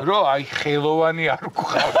რო აი ხელოვანი არ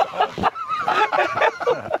გყავდა.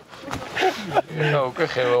 უკვე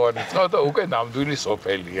ხელოვანი წავ და უკვე ნამდვილი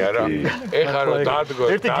სოფელია რა. ეხლა რო დადგო.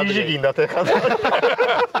 ერთი გიჟი გინდათ ეხლა.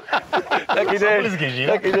 და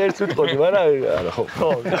კიდე ერთ ვიტყოდი, მაგრამ არა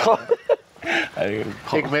ხო.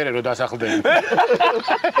 ეგ მერე რო დასახლდნენ.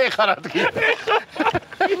 ეხლა რა თქვი?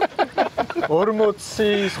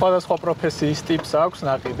 40 სხვადასხვა პროფესიის ტიპს აქვს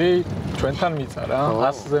ნაყიდი, ჩვენთან მიწა რა.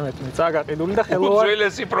 100-ზე მეტი მიწა გაყიდული და ხელოვანი.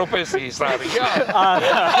 უძველესი პროფესიის არის.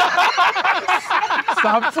 არა.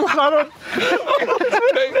 სამწუხაროდ.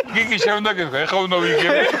 გიგი შემდა გეკ, ეხა უნდა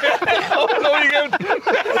ვიგებ. უნდა ვიგებ.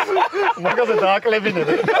 მაგაზე დააკლებინე.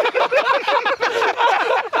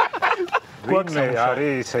 ვინმე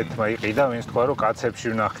არის ისეთ მაიყიდა, ვინც თქვა რომ კაცებში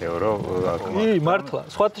ვნახეო, რომ კი, მართლა.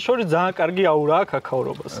 სხვათა შორის ძალიან კარგი აურაა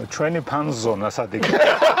ქაქაურობას. ჩვენი ფანს ზონა სადიქ.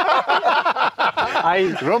 აი,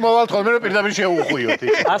 რომ მოვალთ ხოლმე რომ პირდაპირ შეუხვიოთ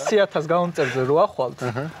იქ. 100.000 გაუნწერზე რო ახვალთ.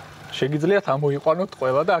 შეგიძლიათ ამოიყვანოთ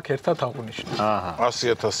ყველა და აქ ერთად აღუნიშნოთ. აჰა.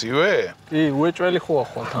 100.000-ივე? კი, უეჭველი ხო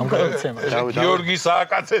ახვალთ ამ გადაცემაში. გიორგის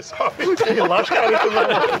ააკაცესავი. ლაშქარი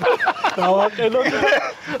თუნდა. დავაყენოთ.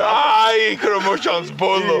 აი, იქ რომ მოჩანს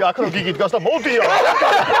ბოლო. აქ რო გიგი დგას და მოდია.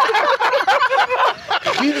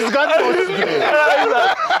 გიძ გადმოსდე.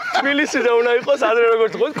 თბილისიდან უნდა იყოს ადრე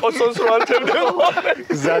როგორც თქვი კოსონს რო ანთებდება.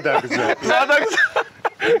 გზადაგზა.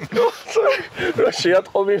 რა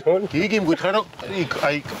შეატყობინონ. გიგი მგითხრა რომ იქ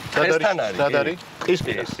აი სად არის? ის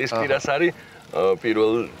პირას არის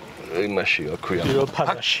პირველ იმაში აქვია.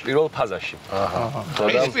 პირველ ფაზაში. აჰა.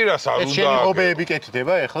 ის პირას არ ეს უნდა. შენი ღობეები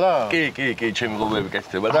კეთდება ეხლა? კი, ჩემი ღობეები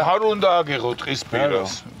კეთდება და არ უნდა აგიღო ტყის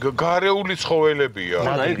პირას. გარეული ცხოველებია.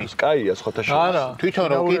 კაია სხვათა შორის. არა. თვითონ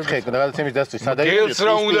რო კითხე გადაცემის დასწრის სად არის? გელს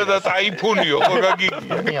რა უნდა და ტაიფუნიო, ხო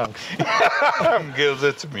გაგიგია.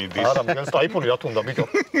 გელზეც მიდის. არა, მგელს ტაიფუნი რა თუნდა, ბიჭო.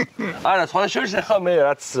 არა, სხვათა შორის ახლა მე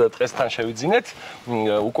რაც დღესთან შევიძინეთ,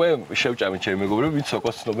 უკვე შევჭამე ჩემი მეგობრები, ვინც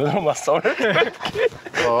სოკოს ცნობენ რომ მასწავლეთ.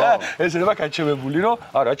 ეს რა გაჩემებული რომ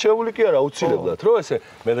არა გაჩემებული კი არა აუცილებლად რომ ესე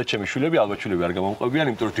მე და ჩემი შვილები ალბათ შვილები არ გამომყვებიან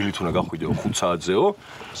იმიტომ რომ დილით უნდა გახვიდეო 5 საათზეო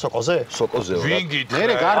სოკოზეო ვინგით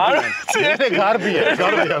მე გარბიან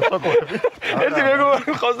სოკოები ერთი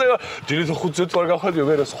მეგობარი ხოსდება დილით 5 წუთს არ გახვიდეო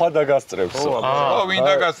მე რა სხვა დაგასწრებს ხო ვინ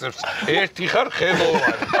დაგასწრებს ერთი ხარ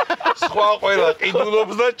ხელოვანი სხვა ყველა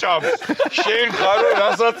ყიდულობს და ჭამს შენ ხარო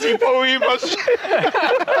რასაც იპოვი იმას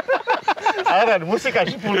არა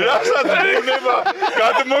მუსიკაში ფული რასაც უნება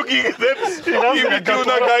გადმოგიგდებს იმით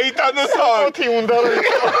უნდა გაიტანოს ოთი უნდა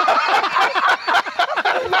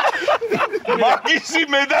მაგისი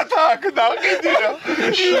მე და თაკ დაყიდი რა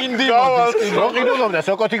შინდი მოყიდულობდა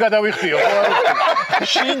სოკოთი გადავიხდიო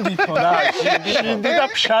შინდითო რა შინდი და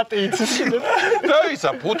ფშატი იცის და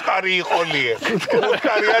ისა ფუტკარი იყოლიე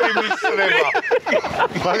ფუტკარი არის მისწრება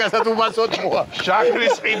მაგასაც უმასოჭოა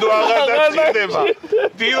შაქრის ყიდვა აღარ დაწიდება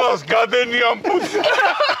დილას გადენიან ფუტკ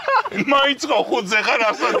მაინც ხო ხუთზე ხარ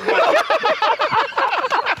ასად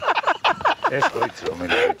ეს ყოიც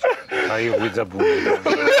რომელიც აი ვიძაბული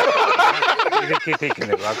იქით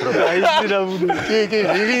იქნება აკრობა კი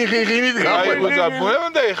ვიძაბული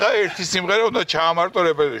და ეხა ერთი სიმღერა უნდა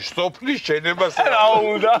ჩაამარტოებდეს სოფლის შენებას რა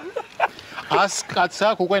უნდა 100 კაცს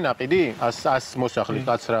აქვს უკვე ნაყიდი 100 მოსახლე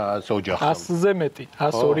კაც რა ოჯახი 100-ზე მეტი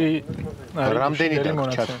 102 რამდენი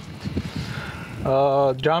დაგჭათ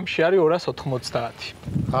ჯამში არის 290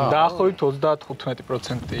 დაახლოებით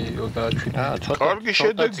 35% 27 კარგი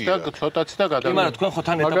შედეგია ცოტაც და გადავიდა მაგრამ თქვენ ხო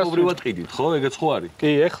თან ეტაპობრივად ყიდით ხო ეგეც ხო არის კი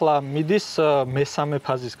ეხლა მიდის მესამე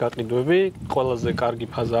ფაზის გაყიდვები ყველაზე კარგი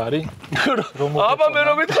ფაზა არის აბა მე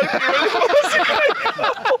რომ მითხარ პირველი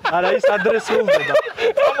არა ის ადრესულდება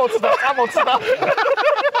 60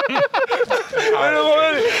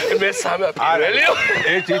 მესამე პირველი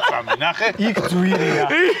ერთი წამი ნახე იქ ძვირია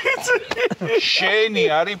შენი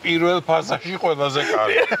არის პირველ ფაზაში ყველაზე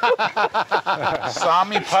კარგი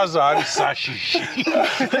სამი ფაზა არის საშიში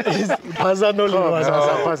ფაზანოლი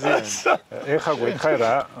ფაზია ეხა გვითხარ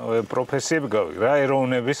რა პროფესიები გავი რა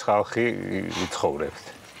ეროვნების ხალხი იცხოვრებთ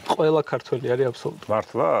ყველა ქართველი არის აბსოლუტურად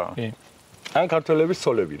მართლა კი ან ქართველების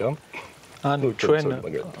ცოლები რა ანუ ჩვენ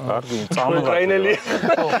კარგი უკრაინელი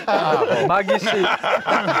მაგისი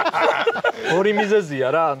ორი მიზეზია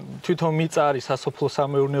რა თვითონ მიწა არის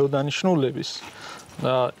სასოფლო-სამეურნეო დანიშნულების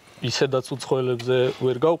და ისედაც უცხოელებზე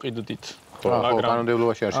ვერ გავყიდდით მაგრამ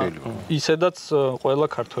კანონმდებლობაში არ შეიძლება ისედაც ყველა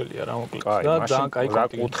ქართველია რა მოკლედ და ძალიან კაი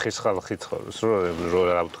კონტინენტი კუთხის ხალხი ცხოვრობს რო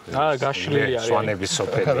რა ვთქვი არა გაშლილი არის სვანების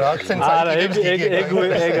სოფელი რა აქცენტს არა ეგ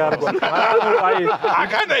არ გვაქვს აი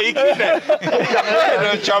აკანა იქნე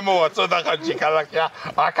რა ჩამოვა ცოტა ხანში ქალაქია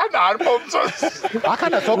აკანა არ მომწონს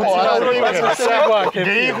აკანა სოკო არა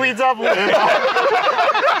გიგვიძაბულება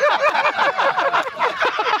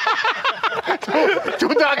თუ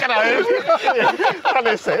დაკრავე ან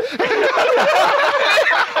ესე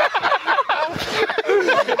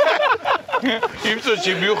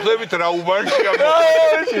იმწოში მივხვდებით რა უბანშია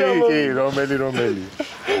კი რომელი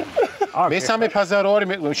მესამე ფაზა რო არის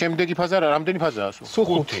შემდეგი ფაზა რა რამდენი ფაზაა სულ სულ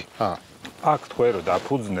 5 ჰა აქ თქვენ რომ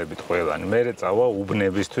დაფუძნებით ყველანი, მერე წავა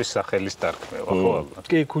უბნებისთვის სახელის დარქმევა, ხო ალბათ?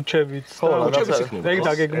 კი, ქუჩებიც და ქუჩებიც იქნება. ეგ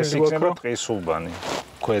დაგეგმილი გვაქვს, რომ ტყის უბანი.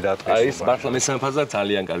 ქვედა ტყის აი ეს უბანი. მართლა მესამე ფაზა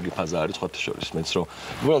ძალიან კარგი ფაზა არის სხვათა შორის, მეც რომ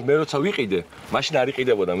უბრალოდ მე როცა ვიყიდე, მაშინ არ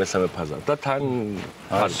იყიდებოდა მესამე ფაზა და თან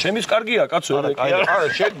არის. ჩემის კარგია, კაცო, ეგ კი არა. არა,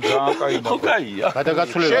 შენ ძალიან კაი ხო, კაია.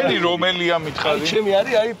 გადაგაცვლება. შენი რომელია აი მითხარი? ჩემი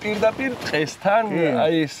არის აი პირდაპირ ტყესთან,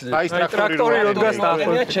 აი ეს აი ეს ტრაქტორი რო დგას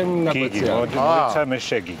დაახლოებით ჩემი გიგი, ნაკვეთია. მოიცა მე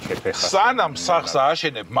შეგიქებ ახლა. სანამ სახს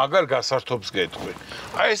ააშენებ, მაგარ გასართობს გეტყვი.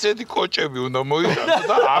 აი ესეთი კოჭები უნდა მოიტანო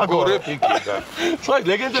და აგორებ იქიდან. სხვა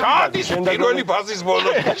ლეგენდები ჩადის პირველი ფაზის ბოლო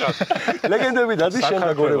ქუჩას. ლეგენდები დადის შენ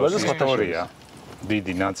დაგორებაზე სხვათა შორის. ისტორია.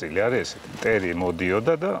 დიდი ნაწილი არის ესეთი. ტერი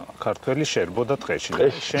მოდიოდა და ქართველი შერბოდა ტყეში და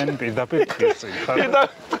შენ პირდაპირ ტყეში ხარ.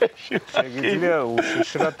 შეგიძლია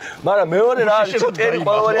უშიშრად. მაგრამ მეორე რა არის, ტერი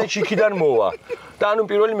ყველა ვარიანტში იქიდან მოვა. და ანუ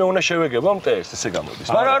პირველი მე უნდა შევეგებო მტერს, ესე გამოდის.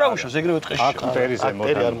 მაგრამ არა უშავს ეგრევე ტყეში. აქ ტერი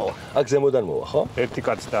ზემოდან მოვა. აქ ზემოდან მოვა, ხო? ერთი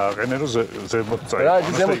კაცი დააყენე რომ ზემოთ წაი. რა,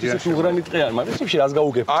 ზემოთ ისე უღრანი ტყე არ, მაგრამ ისე რას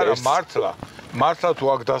გაუგებ არა, ტერს? მართლა თუ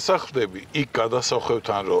აქ დასახლდები, იქ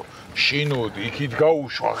გადასახევთან რომ შინოდი, იქით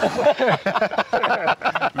გაუშვა.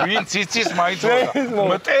 ვინც იცის მაინც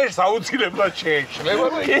მტერს აუცილებლად შეეშლება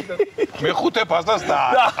და იქიდან მეხუთე ფაზას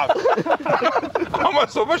დაახავ.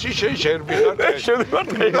 ამასობაში შენ შერბი ხარ. შენ ვარ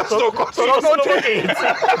ტყეში.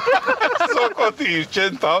 სოკოთი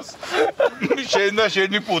შენ თავს. შენ და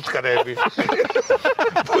შენი პუტკრები.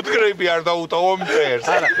 პუტკრები არ დაუტოვო მტერს.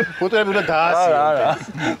 არა, პუტრები უნდა დაასიო. არა.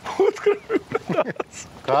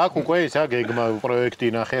 გააკ უკვე ისა გეგმა პროექტი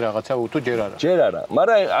ნახე რაღაცა თუ ჯერ არა. ჯერ არა,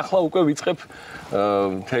 მაგრამ ახლა უკვე ვიწყებ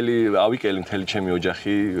მთელი ავიკელი მთელი ჩემი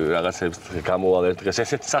ოჯახი რაღაცებს გამოვალ ერთ დღეს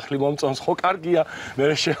ესეთი სახლი მომწონს, ხო კარგია, მე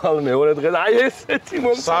შევალ მეორე დღეს აი ესეთი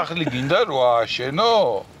მომწონს. სახლი გინდა რო ააშენო?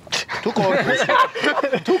 თუ კორპუსი.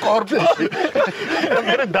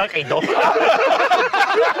 მე დაყიდო.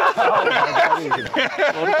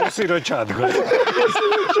 კორპუსი რო ჩადგა.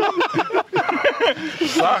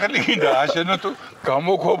 სახლი გინდა ააშენო თუ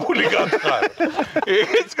გამოქვაბული გახარ.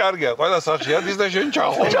 ეგეც კარგია, ყველა სახლში არის და შენ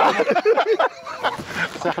ჩახო.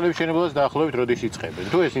 სახლების შენებობას დაახლოებით როდის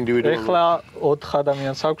იწყებენ? თუ ეს ინდივიდუალური. ეხლა 4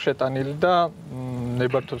 ადამიანს აქვს შეტანილი და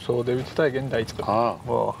ნებართობს ოდებით და ეგენი დაიწყება.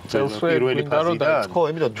 ხო, წელსვე გვინდა რომ დაიწყო. ხო,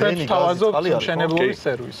 იმიტომ ჩვენ თავაზობთ მშენებლობის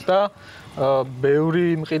სერვისს და ბევრი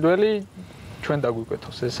მყიდველი ჩვენ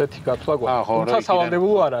დაგვიკვეთოს ესეთი გათვლა გვაქვს. თუმცა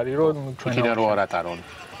სავალდებულო არ არის რომ ჩვენ იქიდან რო არ ატარონ.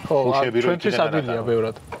 ხო, ჩვენთვის ადვილია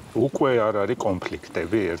ბევრად. უკვე არ არის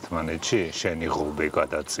კონფლიქტები ერთმანეთში, შენი ღობე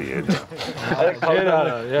გადაწიე და ჯერ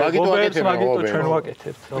არა, მაგიტო ჩვენ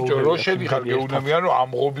ვაკეთებთ. ბიჭო, რო შენი ხარ გეუნებიან რომ ამ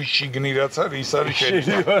ღობის შიგნი რაც არის, ის არის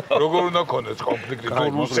შენი. როგორ უნდა ქონდეს კონფლიქტი? თუ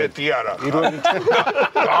რუსეთი არა.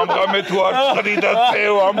 გამღამე თუ არ წრი და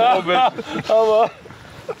წევ ამ ღობებს. აბა.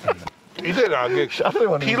 კიდე რა გეკშა?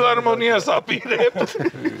 ფილარმონიას აპირებთ.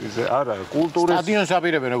 არა, კულტურის სტადიონს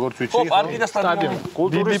აპირებენ როგორც ვიცი. ხო, პარკი და სტადიონი.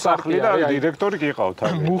 კულტურის სახლი და დირექტორი გიყავთ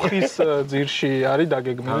აქ. მუხის ძირში არის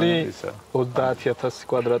დაგეგმილი 30000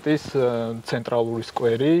 კვადრატის ცენტრალური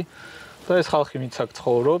სკვერი და ეს ხალხი ვინც აქ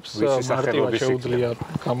ცხოვრობს, მარტივად შეუძლია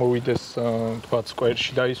გამოვიდეს თქვა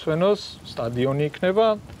სკვერში დაისვენოს, სტადიონი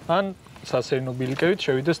იქნება, ან სასეირნო ბილიკებით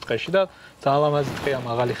შევიდეს ტყეში და ძალიან ლამაზი ტყეა,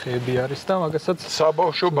 მაღალი ხეები არის და მაგასაც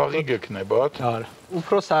საბავშვო ბაღი გექნებათ? არა.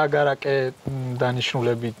 უფრო სააგარაკე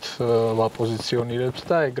დანიშნულებით ვაპოზიციონირებს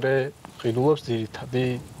და ეგრე ყიდულობს ძირითადი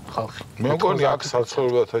ხალხი. მე მგონი აქ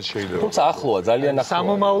საცხოვრებელთაც შეიძლება. თუმცა ახლოა, ძალიან ახლოა.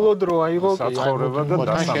 სამომავლო დრო აიღო კი. საცხოვრება და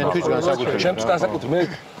შენთვის განსაკუთრებით. ჩემთვის განსაკუთრებით მე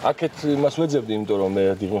აქეთ იმას ვეძებდი, იმიტომ რომ მე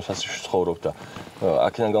დიღმოსასში ვცხოვრობ და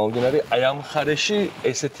აქედან გამომდინარე, აი ამ მხარეში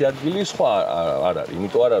ესეთი ადგილი სხვა არ არის.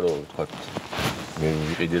 იმიტომ არა რომ თქვა მე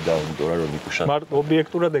ვიყიდე და იმიტომ რომ ნიკუშა მარტო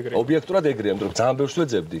ობიექტურად ეგრეა. ობიექტურად ეგრეა, იმიტომ რომ ძალიან ბევრს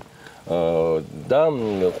ვეძებდი. და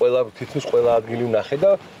თითქმის ყველა ადგილი ვნახე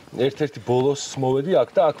და ერთ-ერთი ბოლოს მოვედი აქ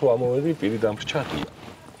და აქ რო ამოვედი პირი დამრჩატია.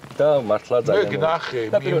 და მართლა ძალიან მე ნახე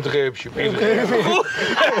იმ დღეებში პირდაპირ.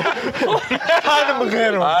 თან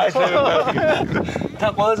მღერო. და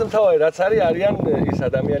ყველაზე მთავარი რაც არის არიან ის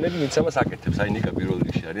ადამიანები, ვინც ამას აკეთებს. აი ნიკა პირველ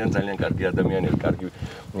რიგში არიან ძალიან კარგი ადამიანები, კარგი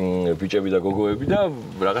ბიჭები და გოგოები და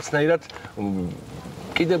რაღაცნაირად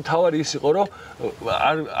კიდევ მთავარი ის იყო რომ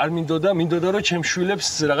არ მინდოდა რომ ჩემ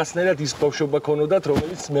შვილებს რაღაცნაირად ის ბავშვობა ქონოდათ,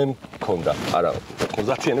 რომელიც მე მქონდა. არა,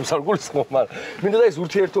 90-იანებს არ გულისხმობ, მაგრამ მინდოდა ის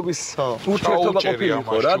ურთიერთობა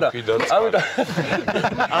ყოფილიყო რა და ამიტომ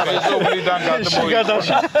მეზობლიდან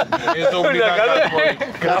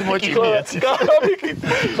გამოჩინიაცი.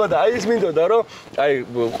 ხო და აი ის მინდოდა რომ აი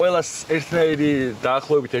ყველას ერთნაირი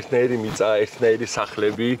დაახლოებით ერთნაირი მიწა, ერთნაირი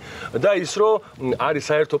სახლები და ის რომ არის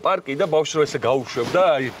საერთო პარკი და ბავშვი რომ ესე გაუშვებდა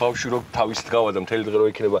არის ბავშვი რომ თავისით გავა და მთელი დღე რო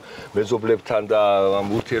იქნება მეზობლებთან და ამ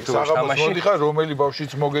ურთიერთობაში თამაში. მოდიხარ რომელი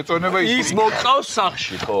ბავშვიც მოგეწონება ის მოწავს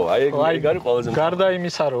სახში, ხო? აი ეგ არის ყველაზე გარდა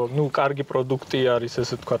იმისა, რომ კარგი პროდუქტი არის,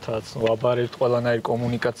 ესე ვთქვათაც, ვაბარებთ ყველანაირ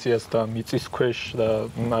კომუნიკაციას და მიწის ქვეშ და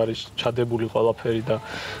არის ჩადებული ყველაფერი და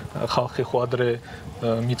ხალხი ხვადრე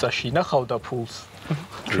მიწაში ინახავდა ფულს.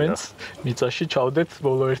 ჩვენც მიწაში ჩავდეთ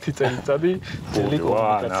ბოლო 1 წელიწადი ძელი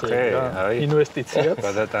კომუნიკაცია. ინვესტიციაც.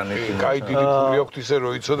 გადატანილი. კაი დიდი ფული აქვს ისე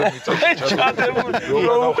რომ იცოდე მიწაში ჩადებული.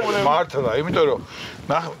 მართლა, იმიტომ რომ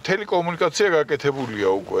ტელეკომუნიკაცია გაკეთებულია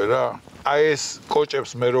უკვე რა. აი ეს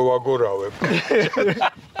კოჭებს მე რო ვაგორავებ.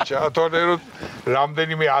 ჩათვალე რომ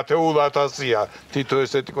რამდენიმე 10,000-ია თითო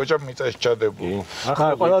ესეთი კოჭა მიწაში ჩადებული. ახლა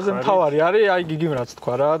ყველაზე მთავარი არის აი გიგიმ რაც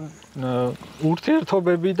თქვა რა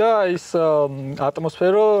ურთიერთობები და ის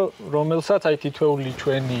ატმოსფერო რომელსაც აი თითოეული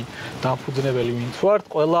ჩვენი დამფუძნებელი ვინც ვართ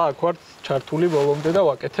ყველა აქ ვართ ჩართული ბოლომდე და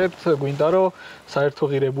ვაკეთებთ გვინდა რომ საერთო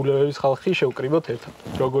ღირებულებების ხალხი შევკრიბოთ ერთად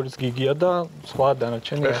როგორც გიგია და სხვა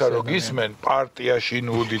დანარჩენი ახლა რო გისმენ პარტიაში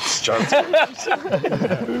ნუდიც ჩარწმუნებს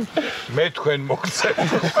მე თქვენ მოგცემ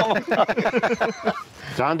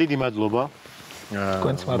ძალიან დიდი მადლობა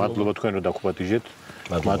მადლობა თქვენ რომ დაგხვდით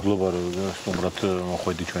მადლობა რომ სტუმრად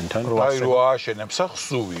მოხვედი ჩვენთან. აი რო ააშენებ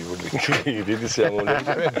სახს სუვიული. დიდი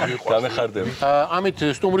სიამოვნებით. დამეხარდები. ამით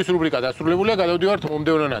სტუმრის რუბრიკა დასრულებულია, გადავდივართ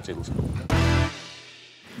მომდევნო ნაწილზე.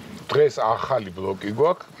 დღეს ახალი ბლოკი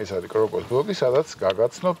გვაქვს, ეს არის კროკოს ბლოკი, სადაც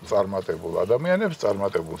გაგაცნობ წარმატებულ ადამიანებს,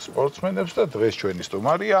 წარმატებულ სპორტსმენებს და დღეს ჩვენი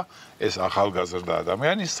სტუმარია ეს ახალგაზრდა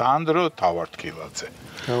ადამიანი სანდრო თავართქილაძე.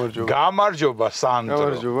 გამარჯობა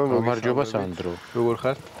სანდრო. გამარჯობა სანდრო. როგორ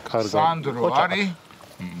ხარ? სანდრო არის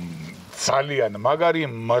ძალიან მაგარი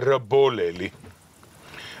მრბოლელი.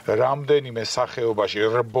 რამდენიმე სახეობაში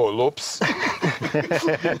რბოლობს.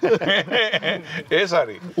 ეს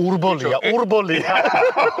არის ურბოლია.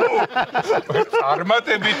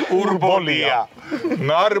 წარმატებით ურბოლია.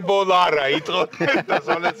 ნარბოლარა იტყოდ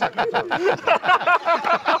დასავლეთ საქართველოს.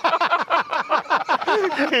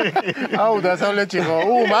 აუ დასავლეთში ხო?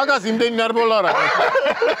 მაგას იმდენი ნარბოლარა.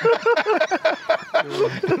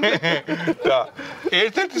 და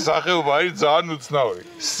ერთ-ერთი სახეობა არის ძალიან უცნაური.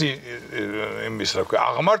 იმის რა ქვია,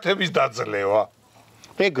 აღმართების დაძლევა.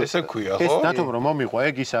 ესე ქვია, ხო? ეს დათომ რომ მომიყვა,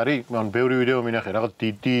 ეგ ის არის, ანუ ბევრი ვიდეო მინახე, რაღაც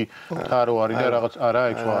დიდი თარო არის და რაღაც არა,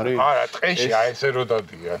 ეგ ხო არის? არა, ტყეში აი ესე რო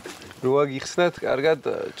დადიან. რო აგიხსნათ, კარგად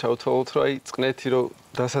ჩავთვალოთ, რომ აი წყნეთი რო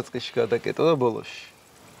დასაწყისში გადაკეტო და ბოლოში.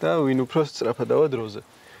 და ვინ უფრო სწრაფადავა დროზე.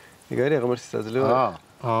 ეგ არის აღმართის დაძლევა.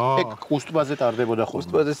 ეგ უსტბაზე ტარდებოდა ხო?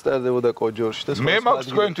 უსტბაზე ტარდებოდა კოჯორში და მე მაქვს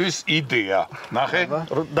თქვენთვის იდეა. ნახე.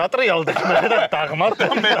 დატრიალდეთ მე და დაღმართ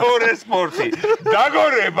მეორე სპორტი.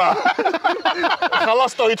 დაგორება.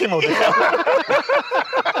 ხალასტოითი მოდი.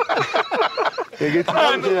 ეგეთი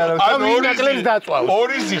არა. ანუ ინაკლებს დაწვავს.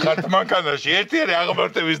 ორი ზიხართ მანქანაში. ერთი არის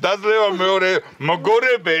აღმართების დაძლევა, მეორე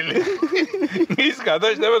მოგორებელი. ის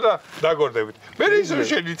გადაშდება და დაგორდებით. მე ის რო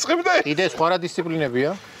შენიწყებ და კიდე სხვა რა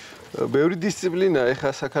დისციპლინებია? ბევრი დისციპლინა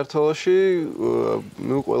ეხა საქართველოში,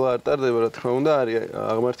 ნუ ყველა არ ტარდება რა თქმა უნდა, არის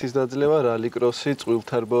აღმართის დაძლევა, რალი-კროსი,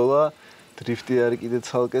 წყვილთარბოლა, დრიფტი არის კიდე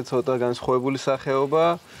ცალკე ცოტა განსხვავებული სახეობა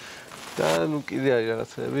და ნუ კიდე არის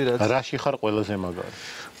რაღაცები, რაც რაში ხარ ყველაზე მაგარი?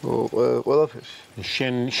 ყველაფერში.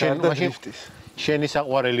 შენ მაშინ შენი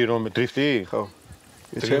საყვარელი რომ დრიფტი? ხო.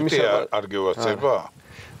 ჩემი არ გევაცება?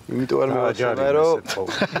 იმიტომ არ მევაცება, რომ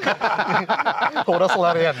 200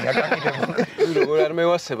 ლარიანია გაკიდებული. როგორ არ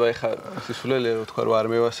მევასება, ეხა სისულელია რომ თქვა რომ არ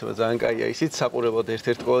მევასება, ძალიან კაია ისიც საყურებლად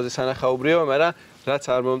ერთ-ერთი ყველაზე სანახაობრიობა, მაგრამ რაც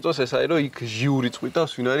არ მომწონს ეს არის რომ იქ ჟიური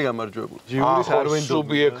წვიტავს ვინ არის გამარჯვებული. ჟიურის არ ვენდობ.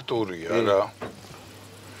 სუბიექტურია რა.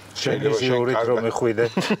 შეიძლება ჟიურით რომ მეხვიდე.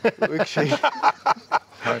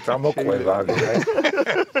 იქ წამოყვება აგრე.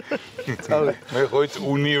 მე ხო ის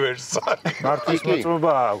უნივერსალი. მარტის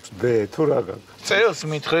მოწმობა აქვს ბ თუ რა გაქვს? წელს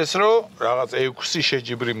მითხრეს რომ რაღაც 6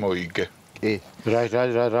 შეჯიბრი მოიგე. კი. რა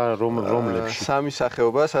რომლებში? სამი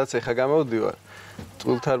სახეობა, სადაც ეხა გამოვდივარ.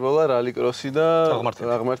 წყვილთარბოლა, რალი-კროსი და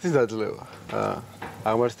აღმართის დაძლევა.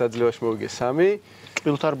 აღმართის დაძლევაში მოვიგე 3.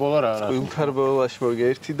 წყვილთარბოლა რა არის? წყვილთარბოლაში მოვიგე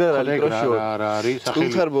 1 და რალი-კროსში 2. რა არის?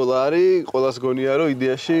 წყვილთარბოლა არის, ყველას გონია რომ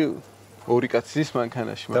იდეაში ორი კაცის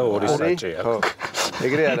მანქანაში და ორი საჭი აქვს. ხო.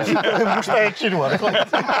 ეგრე არ არის. მუშტა ეჭირვა ხო?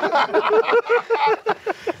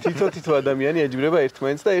 თითო ადამიანი ეჯიბრება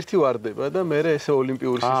ერთმანეთს და ერთი ვარდება და მე ესე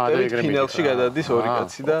ოლიმპიური სისტემით ფინალში გადადის ორი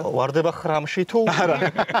კაცი და ვარდება ხრამში თუ არა.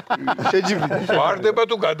 შეჯიბრდა. ვარდება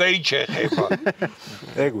თუ გადაიჩეხება.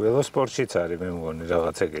 ეგ ველოსპორტშიც არის მე მგონი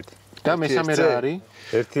რაღაც ეგეთი. და მესამე რა არის?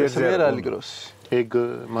 ერთ-ერთი რალი-კროსი. ეგ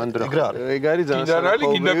მანდრა. ეგ არის ძალიან გინდა რალი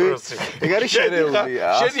გინდა კროსი. ეგ არის შერეული.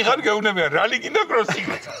 შენი ხარ გეუნებია რალი გინდა კროსი.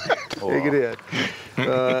 ეგრე არის.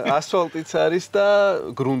 ასფალტიც არის და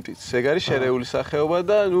გრუნტიც. ეგ არის შერეული სახეობა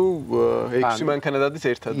და ნუ 6 მანქანა დადის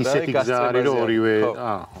ერთად და ისეთი გზა არის რომ ორივე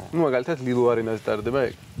ნუ მაგალითად ლილო არენაზე ტარდება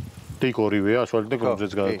ეგ. დიკ ორივე ასფალტი და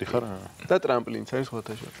გრუნტზეც გადადიხარ. და ტრამპლინიც არის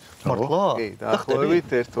სხვათა შორის. მართლა? კი, დაახლოებით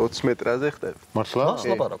 20 მეტრაზე ხდება. მართლა?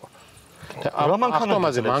 ლაპარაკო. რა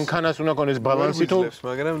მანქანაზე მანქანას უნდა ქონდეს ბალანსი თუ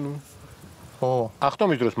მაგრამ ნუ ო,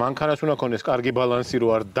 ახტომის დროს მანქანას უნდა ქონდეს კარგი ბალანსი რო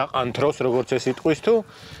არ დაყანთროს როგორც ეს იტყვის თუ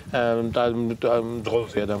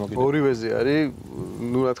ძღოლზეა დამოკიდებული. ორივეზე არის,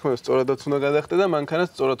 ნუ რა თქმა უნდა, სწორადაც უნდა გადახტე და მანქანას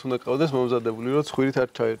სწორად უნდა ყავდეს მომზადებული, რომ ცხვირით არ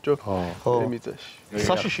ჩაერჭო მიწაში.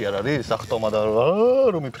 საშიში არ არის ახტომა და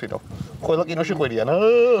რომ მიფრინავ. ყველა კინოში ყვირიან.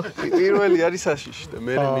 პირველი არის საშიში და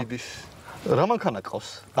მე მიდის. რა მანქანა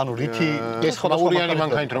ყავს? ანუ რითი ეს ხმაურიანი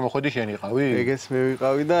მანქანით რომ მოხვედი შენ იყავი? ეგეც მე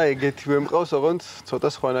ვიყავი და ეგეთივე მყავს, ოღონდ ცოტა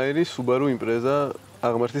სხვანაირი Subaru Impreza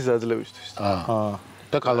აღმართის დაძლევისთვის.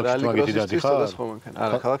 და ქალაქში მაგეთი დადიხარ? ცოტა სხვა მანქანა.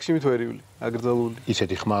 არა, ქალაქში მით ვერიული, აკრძალული.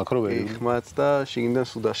 ისეთი ხმა აქვს რომ ვერიული. ხმაც და შიგნიდან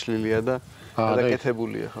სულ დაშლილია და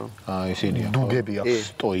გადაკეთებულია, ხო? ისინია. დუგები აქვს.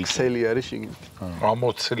 სტოიკი. ქსელი არის შიგნით.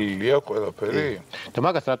 ამოცლილია ყველაფერი? და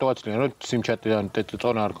მაგას რატო აცლიან რომ სიმჩატიდან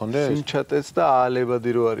წონა არ ქონდეს? სიმჩატეც და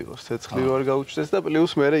აალებადი რო არ იყოს, ცეცხლი რო არ გაუჩნდეს და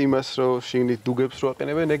პლუს მე იმას რო შიგნით დუგებს რო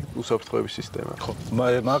აყენებენ, ეგ უსაფრთხოების სისტემა. ხო,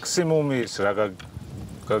 მაქსიმუმი ის რა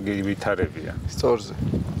გაგივითარებია? სწორზე.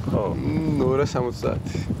 ხო. 270.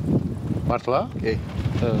 მართლა? კი.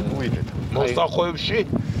 უიდეთ. მოსახოებში?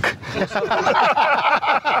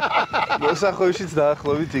 მოსახოებშიც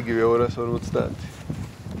დაახლოებით იგივე 250.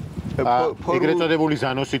 ეგრეთ წოდებული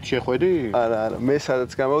ზანოსით შეხვედი? არა, მე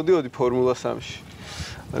სადაც გამოვდიოდი ფორმულა 3-ში.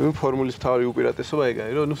 ანუ ფორმულის მთავარი უპირატესობა ეგ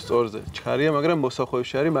არის, რომ ნუ სწორზე ჩქარია, მაგრამ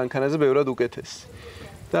მოსახოებში არის მანქანაზე ბევრად უკეთესი.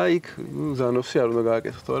 და იქ ზანოსი არ უნდა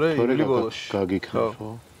გააკეთო, თორე ივლი ბოლოში. გაგიქნას, ხო?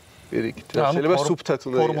 პირიქით. შეიძლება სუფთად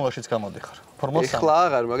უნდა. ფორმულაშიც გამოდიხარ. ფორმულა 3. ეხლა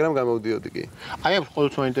აღარ, მაგრამ გამოვდიოდი კი. აი ამ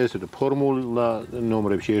ყოველთვის მაინტერესებდა ფორმულა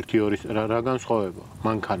ნომრებში 1-2 რა განსხვავება?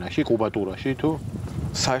 მანქანაში, კუბატურაში თუ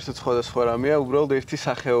საერთოდ სხვადასხვა რამეა, უბრალოდ ერთი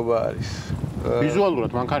სახეობა არის.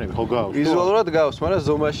 ვიზუალურად მანქანები ხო გავს? ვიზუალურად გავს, მაგრამ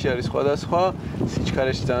ზომაში არის სხვადასხვა,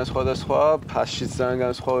 სიჩქარეში ძალიან სხვადასხვა, ფასშიც ძალიან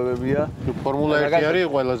განსხვავებებია. ფორმულა 1 არის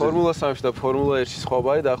ყველაზე. ფორმულა 3-ში და ფორმულა 1-ში სხვაობა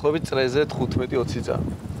არის დაახლოებით წრეზე 15-20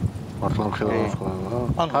 წამი. მართლა მხოლოდ სხვაობა.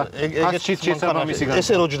 ანუ ეგეც შესაბამისი განსხვავება.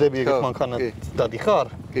 ესე რო ჯდები ეგეთ მანქანა დადიხარ?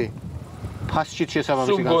 კი. ფასშიც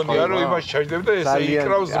შესაბამისი სულ გონია რომ განსხვავება. იმას შეჯდება და ესე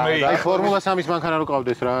იქრავს მე. აი ფორმულა 3-ის მანქანა რო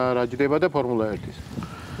ყავდეს რა ჯდება და ფორმულა 1-ის.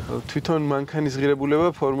 თვითონ მანქანის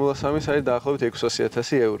ღირებულება ფორმულა 3-ის არის დაახლოებით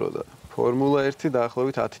 600.000 ევრო და ფორმულა 1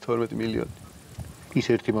 დაახლოებით 10-12 მილიონი. ის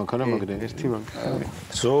ერთი მანქანა მაგდენ. ერთი მანქანა.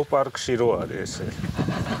 ზოოპარკში რო არის ესე.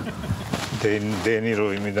 დენი რო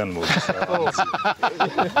იმიდან მოდის.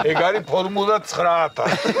 ეგ არის ფორმულა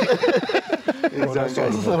 9000.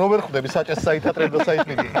 რომერ ხვდები საჭეს საითატრებდა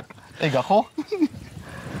საითმიდი. ეგა ხო?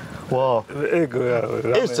 ვაუ. ეგ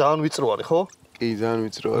ეს ძალიან ვიწრო არის, ხო? კი, ძალიან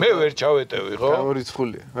ვიწროა. მე ვერ ჩავეტევი, ხო?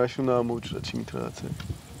 გამორიცხულია. მაშინ უნდა ამოუჭრათ იმით რაღაცა.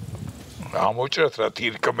 ამოჭრათ რა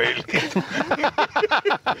თირკმელი.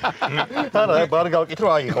 არა, ბარ გავკითხო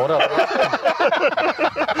აიღო რა.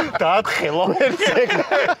 დაათხელო ერთ ეგ.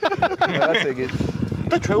 რაღაც ეგეთ.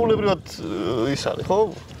 და ჩვეულებრივად ის არის, ხო?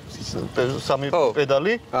 სამი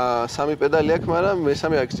პედალი. სამი პედალი აქვს, მაგრამ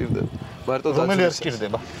მესამე არ გჭირდება. მარტო რომელი არ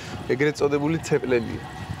გჭირდება? ეგრეთ წოდებული ცეპლენია.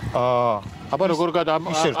 აბა როგორ აქ არა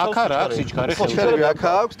აქვს სიჩქარე ხელში. სიჩქარები აქ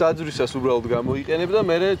აქვს, დაძვრისას უბრალოდ გამოიყენებ და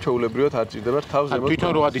მე ჩვეულებრივად არ ჭირდება რთავს ზემოთ.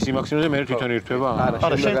 თვითონ რო ადის იმაქსიმუმზე მე თვითონ ირთვება?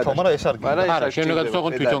 არა, შენ თო, მაგრამ ეს არ გინდა. არა, შენ რა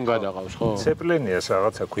გადაწყვეტ თვითონ გადაყავს, ხო? ცეპლენიას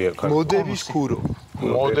რაღაცა ქვია ქართულად. მოდების ქურო.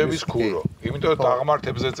 მოდების ქურო. იმიტომ რომ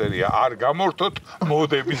აღმართებზე წერია, არ გამორთოთ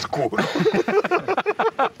მოდების ქურო.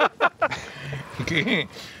 კი.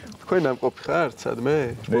 თქვენ ამყოფი ხართ სადმე?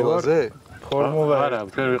 ბოლოზე? ფორმულა არა,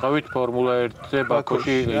 ჩვენ ვიყავით ფორმულა 1-ზე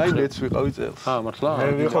ბაქოში. აი, მეც ვიყავი წელს. მართლა? მე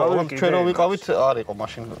ვიყავი ჩვენ რო ვიყავით არ იყო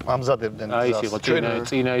მაშინ ამზადებდნენ. აი ის იყო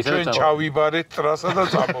წინა ისა ჩვენ ჩავიბარეთ ტრასა და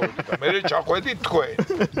წამოვიდით და მე ჩახვედით თქვენ.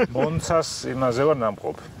 მონცას იმაზე ვარ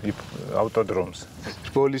ნამყოფი ავტოდრომზე.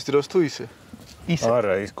 ბოლის დროს თუ ისე? ისე.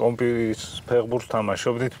 არა, ის კომპიუტერის ფეხბურთს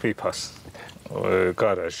თამაშობდით ფიფას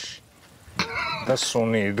გარაჟში. და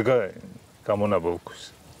სუნი იდგა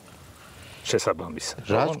გამონაბოლქვის. შესაბამისად.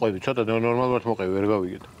 რა წყვები, ცოტა ნორმალურად მოყევი, ვერ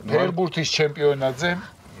გავიგეთ. ფეხბურთის ჩემპიონატზე,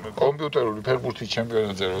 კომპიუტერული ფეხბურთის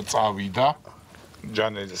ჩემპიონატზე რო წავიდა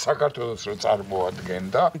ჯანეზე საქართველოს რო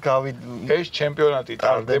წარმოადგენდა, ეს ჩემპიონატი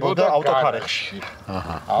ტარდებოდა ავტოფარეხში.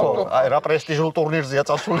 აჰა. აი რა პრესტიჟულ ტურნირზეა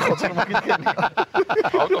წასული ხო წერ მაგითქენია.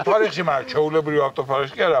 ავტოფარეხში, მაგრამ ჩეულებრივ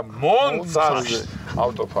ავტოფარეხში კი არა, მონცაში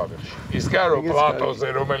ავტოფარეხში. ის კი არა პლატოზე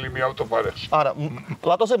რომელიმე ავტოფარეხში. არა,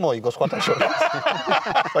 პლატოზე მოიგო სხვათა შორის.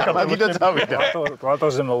 მაგიდა წავიდა.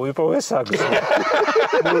 პლატოზე მოვიპოვე საგზო.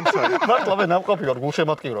 მართლა მე ნამყოფი ვარ,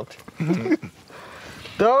 გულშემატკივრობთ.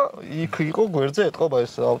 და იქ იყო გვერდზე ეთყობა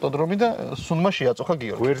ეს ავტოდრომი და სუნმა შეაწოხა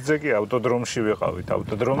გიორგი. გვერდზე კი ავტოდრომში ვიყავით,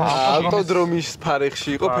 ავტოდრომის ფარეხში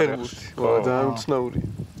იყო ფერბურთი. ძალიან უცნაური.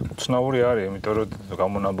 უცნაური არის, იმიტომ რომ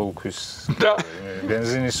გამონაბოლქვის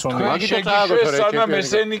ბენზინის სუნი. მაგით წააგოთ სანამ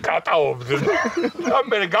ესენი კატაობდნენ. და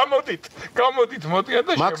მე გამოდით მოდიან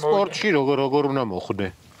და მაგ სპორტში როგორ უნდა მოხვდე?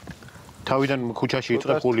 თავიდან ქუჩაში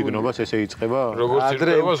იწყებ ხულიგნობას, ესე იწყება? როგორც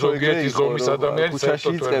იწყება ზოგიერთი ზომის ადამიანის ქუჩაში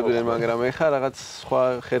იწყებდნენ, მაგრამ ეხლა რაღაც სხვა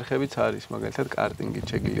ხერხებიც არის, მაგალითად კარტინგი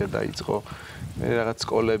შეგიძლია დაიწყო. მე რაღაც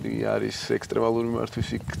სკოლები არის, ექსტრემალური მართვის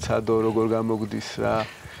იქ ცადო როგორ გამოგდის რა.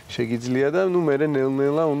 შეგიძლია და ნუ მე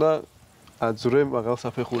ნელ-ნელა უნდა აძვრე მაღალ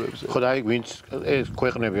საფეხურებზე. ხო და აი ვინც ეს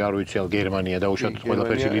ქვეყნები არ ვიცი, გერმანია და უშუალოდ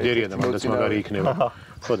ყველაფერში ლიდერია და მანდაც მაგარი იქნება.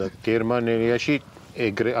 ხო და გერმანიაში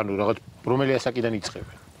ეგრე ანუ რაღაც რომელი ასაკიდან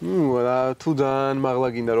იწყებენ? თუ ძალიან მაღლა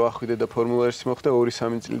გინდა რომ ახვიდე და ფორმულა 1-ში მოხვდე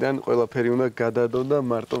 2-3 წლიდან ყველაფერი უნდა გადადო და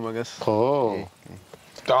მარტო მაგას. ხო.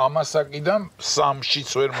 და ამასაკიდან 3-შიც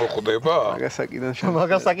ვერ მოხვდება?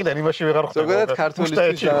 მაგასაკიდან იმაში ვეღარ ხვდება. ზოგადად ქართველისთვის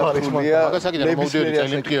დაახლოებულია. მაგასაკიდან მოვიდოდი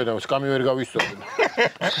წელი მტკიო და სკამი ვერ გავისწორდი.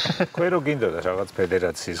 ქვე რო გინდოდა რაღაც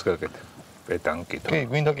ფედერაციის გაკეთება. პეტანკი. კი,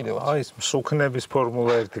 გვინდა კიდევ. აი ეს სუქნების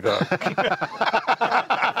ფორმულა 1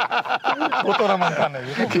 მოტორა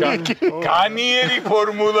მანქანები. განიერი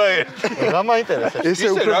ფორმულა 1. რა მაინტერესებს? ესე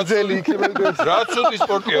უფრო ძელი იქნება. რა ცუდი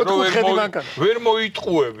სპორტია, რომ ვერ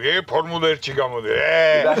მოიტყუები, ფორმულა 1-ში გამოდი.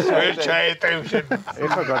 ვერ ჩაეტევ შენ.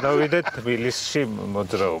 ეხლა გადავიდეთ თბილისში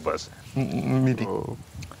მოძრაობას. მიდი.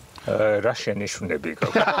 რა შენიშვნები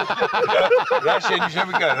გაქვს? რა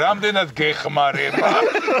შენიშვნები გაქვს? რამდენად გეხმარება?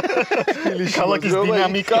 თბილისში ქალაქის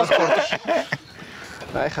დინამიკა სპორტში.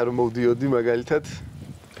 აი ხა რომ მოვდიოდი მაგალითად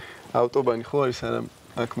ავტობანი ხო არის სანამ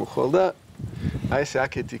აქ მოხვალ და აი ესე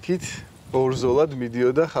აქეთ იქით ორზოლად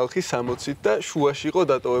მიდიოდა ხალხი 60-ით და შუაში იყო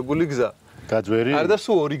დატოვებული გზა. გაძვერი? არ და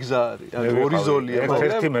სულ ორი გზა არის. ანუ ორი ზოლია, მაგრამ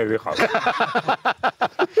ერთი მე ვიყავ.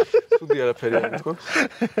 ცუდი არაფერი არის თქო.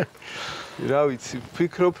 რა ვიცი,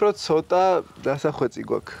 ვფიქრობ რომ ცოტა დასახვეწი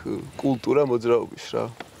გვაქვს კულტურა მოძრაობის რა.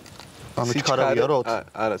 ანუ ჩქარავია რო?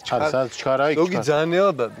 არა, ჩქარა იქ. ზოგი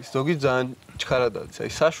ძალიან დადის, ზოგი ძალიან ჩქარა დადის.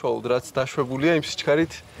 აი საშუალოდ რაც დაშვებულია იმ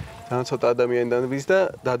სიჩქარით ძალიან ცოტა ადამიანი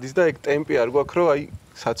დადის და ეგ ტემპი არ გვაქვს რომ აი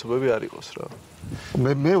საცობები არ იყოს რა.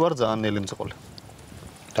 მე ვარ ძალიან ნელი მძღოლი.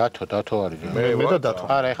 დათო არის. მე და დათო.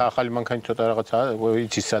 არა, ეხა ახალი მანქანი ცოტა რაღაცა,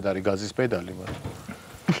 იცის სად არის გაზის პედალი, მაგრამ.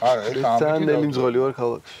 არა, ეხა ძალიან ნელი მძღოლი ვარ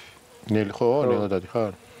ქალაქში. ნელი ხო, ნელოდადი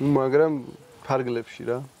ხარ? მაგრამ ფარგლებში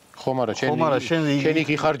რა. ხო, მაგრამ შენ იქ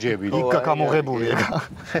იხარჯები. იქ გამოგებულია.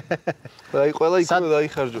 აი ყველა იქ უნდა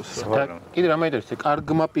დაიხარჯოს რა. კიდე რა მაინტერესებს,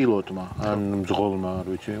 კარგმა პილოტმა, ან მძღოლმა, არ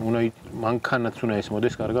ვიცი, მანქანაც უნდა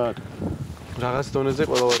ესმოდეს კარგად? რაღაც დონეზე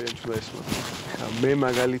ყველა ვარიანტი უნდა ესმოდეს. მე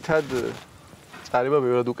მაგალითად წარება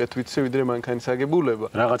ბევრად უკეთ ვიცი ვიდრე მანქანის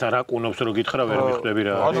აგებულება. რაღაცა რა კუნობს რო გითხრა ვერ მიხვდები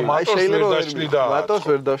რა. ანუ მატოს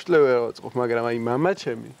ვერ დაშლი ვერ ვაწყობ, მაგრამ აი მამა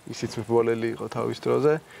ჩემი, ისიც მრბოლელი იყო თავის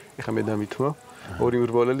დროზე, ეხა მე დამითმა. ორი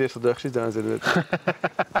მრბოლელი ერთ ოჯახში ძალიან ზედმეტი.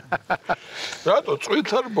 რატო წვით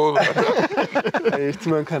არ ბოლა? ერთი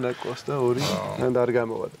მანქანა ყავს და ორი არ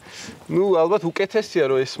გამოვადა. ნუ ალბათ უკეთესია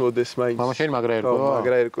რომ ესმოდეს მაინც. მამა შენ მაგრა ერკვევა?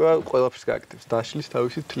 მაგრა ერკვევა, ყველაფერს გააკეთებს. დაშლის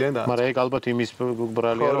თავისი თლიან და. მაგრამ ეგ ალბათ იმის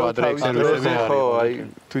ბრალია რომ ადრე ექსერვისები არის. ხო, აი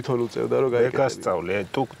თვითონ უწევდა რომ გააკეთებს. გასწავლე,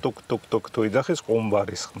 ტუკ თუ იძახის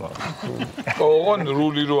ყუმბარის ხმა. ოღონ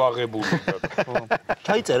რული რო აღებული.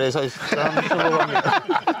 ჩაიწერე ეს ძალიან მნიშვნელოვანია.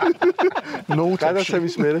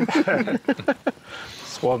 გადაცემის მერე.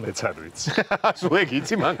 სხვა მეც არ ვიცი. სულ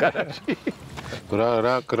იცი მანქანაში.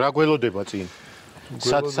 რა გველოდება წინ?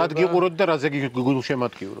 სად გიყუროთ და რაზე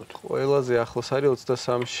გულშემატკივროთ? ყველაზე ახლოს არის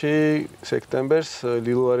 23-ში სექტემბერს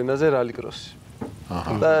ლილო არენაზე რალი კროსი.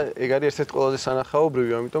 და ეგ არის ერთ-ერთი ყველაზე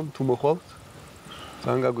სანახაობრივი, ამიტომ თუ მოხვალთ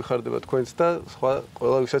ძალიან გაგვიხარდება თქვენც და სხვა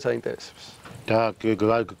ყველა ვისაც აინტერესებს. და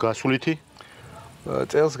გასულითი?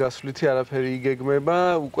 წელს გასვლითი არაფერი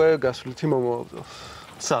იგეგმება, უკვე გასვლითი მომავალს.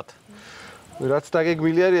 სად? რაც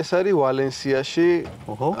დაგეგმილი არის, ეს არის ვალენსიაში.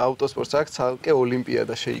 ავტოსპორტს აქვს ცალკე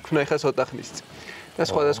ოლიმპიადა შეიქმნა, ეხლა ცოტა ხნის წინ. და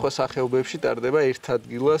სხვადასხვა სახეობებში ტარდება ერთ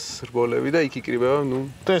ადგილას რბოლები და იქ იკრიბება,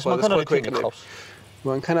 სხვადასხვა ქვეყნები.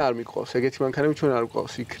 მანქანა არ მიყვავს, ეგეთი მანქანები ჩვენ არ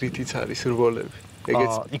გვყავს, იქ რითიც არის რბოლები.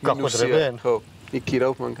 ეგეც იქ გახვედრებენ? ხო, იქ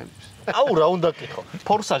ქირავ მანქანებს. აუ რა უნდა გითხო?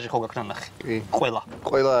 ფორსაჟი ხო გაქვს ნახე? კი.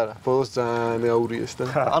 ყველა არა, ბოლოს ძალიან აურიეს და.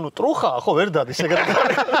 ანუ ტრუხაა ხო ვერ დადის ეგრე.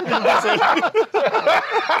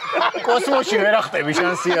 კოსმოსში ვერ ახტები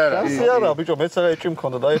შანსი არა. შანსი არა, ბიჭო, მეც რა ეჭვი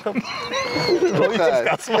მქონდა და ეხა როიცის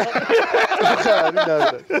კაცმა.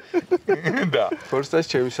 და ფორსაჟი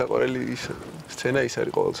ჩემი საყვარელი სცენა ის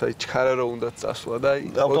არის ყოველთვის, აი ჩქარა რო უნდა წასვლა და აი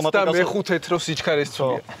 25-ით რო სიჩქარეს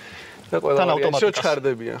წვია. და ყველა ავტომატურად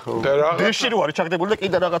ჩხარდებიან ხო. დეში რო არის ჩაგდებული და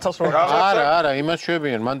კიდე რაღაცას რო არა, იმას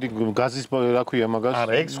შვებიან, მანდი გაზის რა ქვია მაგას?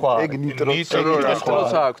 არა, ეგ სხვა. ეგ ნიტროს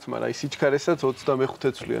აქვს, მაგრამ აი სიჩქარესაც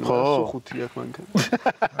 25 წლიანი, სულ 5 აქვს მანქანა.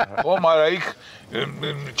 ხო, მაგრამ იქ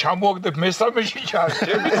ჩამოაგდებ მესამეში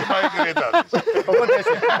ჩარჩებით მაიგრედა.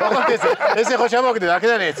 ესე ხო ჩამოაგდებ,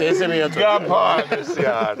 აქედან ესე მიაწოდე. გაფან ესე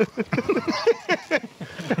არის.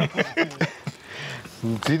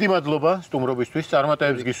 დიდი მადლობა სტუმრობისთვის,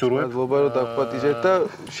 წარმატებებს გისურვებ. მადლობა რომ დაგპატიჟეთ და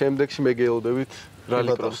შემდეგში მეგეელოდებით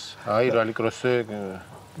რალიკროსს. აი რალიკროსზე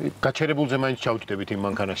გაჩერებულზე მაინც ჩავჭდებით იმ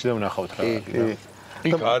მანქანაში და ვნახავთ რა.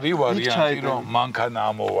 იქ არის ვარიანტი რომ მანქანა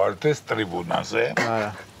ამოვარდეს ტრიბუნაზე.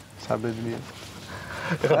 არა, საბედნია.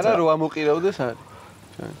 არა რომ ამოყირავდეს არის.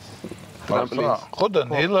 ხო და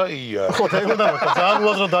ნელაია. ხო, ეგ უნდა ძალიან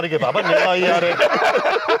უაზრო დარიგება, აბა ნელაიარე.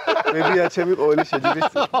 მედიაჩემი ყოველი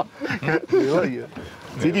შეჯიბრის. ნელაია.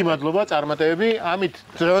 დიდი მადლობა, წარმატებები. ამით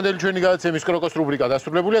დღევანდელი ჩვენი გადაცემის კროკოს რუბრიკა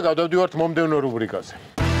დასრულებულია. გავდივართ მომდევნო რუბრიკაზე.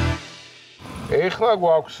 ეხლა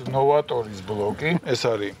გვაქვს ნოვატორის ბლოკი, ეს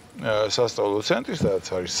არის სასწავლო ცენტრი, სადაც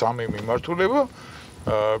არის 3 მიმართულება: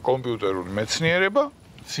 კომპიუტერული მეცნიერება,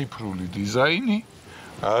 ციფრული დიზაინი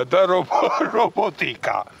და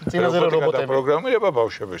რობოტიკა. წინაზე რობოტები. პროგრამირება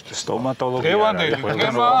ბავშვებისთვის. სტომატოლოგია. დღევანდელი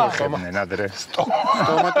თემა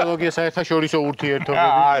სტომატოლოგია საერთაშორისო ურთიერთობები.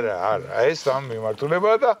 არა, ეს 3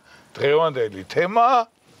 მიმართულებაა და დღევანდელი თემა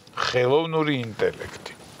ხელოვნური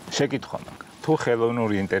ინტელექტი. შეკითხვა მაქვს. თუ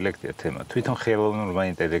ხელოვნური ინტელექტია თემა, თვითონ ხელოვნურმა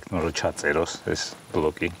ინტელექტმა რო ჩაწეროს ეს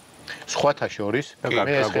ბლოკი. სხვათა შორის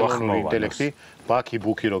მე ეს ხელოვნური ინტელექტი ბაქი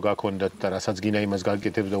ბუქი რო გაქონდათ და რასაც გინა იმას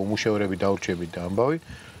გაგიკეთებს და უმუშევრები დაურჩებით და ამბავი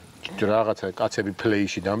რაღაცა კაცები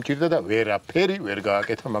ფლეიში დამჭირდა და ვერაფერი ვერ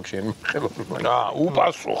გააკეთა მაგ შენ ხელოვნურმა.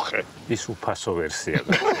 უპასუხე. ის უფასო ვერსია.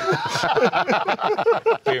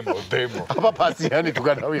 დემო. აბა ფასიანი თუ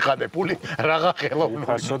განავიხადე ფული რაღა ხელოვნური.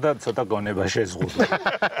 უფასო და ცოტა გონება შეზღუდვა.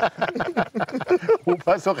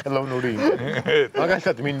 უფასო ხელოვნური ინტელექტი.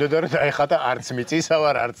 მაგალითად მინდოდა რომ დაეხატა არც მიწისა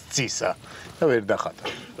ვარ არც ცისა და ვერ დახატა.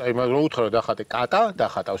 აი მაგ რო უთხრა რომ დახატე კატა,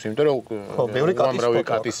 დახატავს, იმიტომ რომ ბევრი კატის უამრავი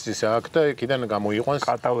კატის ისა აქვს და იქიდან გამოიყვანს.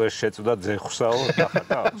 კატა ვერ შეწუდა ძეხსაო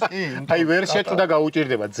დახატავს. აი ვერ შეწუდა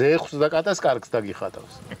გაუჭირდება ძეხს და კატას კარგს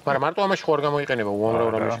დაგიხატავს. მაგრამ მარტო ამაში ხო არ გამოიყენება, უამრავ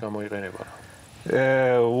რამეში გამოიყენება.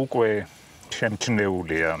 უკვე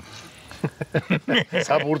შემჩნეულია.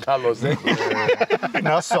 საბურთალოზე.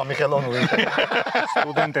 ნასვამი ხელოვნური ინტელექტი.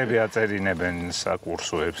 სტუდენტები აწერინებენ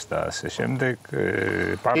საკურსოებს და ასე შემდეგ,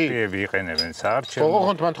 პარტიები იყენებენ საარჩევნო. ხო,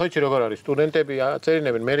 ხო, თქვენ ხოიცი როგორ არის? სტუდენტები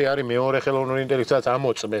აწერინებენ, მე არის მეორე ხელოვნური ინტელექტი, სადაც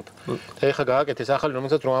ამოწმებ. და ეხლა გააკეთეს ახალი,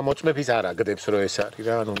 რომელსაც რომ ამოწმებ, ის არ აგდებს, რომ ეს არის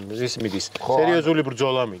რა, ანუ ის მიდის. სერიოზული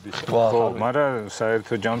ბრძოლა მიდის. ხო, მაგრამ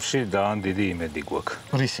საერთო ჯამში ძალიან დიდი იმედი გვაქვს.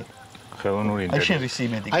 რისი? ხელოვნური აი შენ ინტელექტი. რისი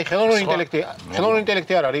იმედი? აი ხელოვნური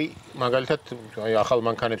ინტელექტი არ არის, მაგალითად, აი ახალ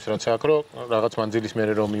მანქანებს რაც აქვს, რომ რაღაც მანძილის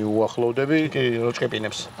მერე რომ მიუახლოვდები, კი, რო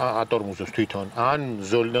ჭკეპინებს. ატორმუზებს თვითონ, ან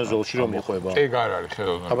ზოლიდან ზოლში რომ მიყვება. ეგ არ არის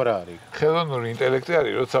ხელოვნური. აბა რა არის? ხელოვნური ინტელექტი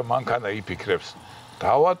არის, როცა მანქანა იფიქრებს.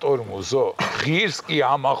 დავატორმუზო, ღირს კი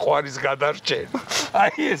ამაყვარის გადარჩენ.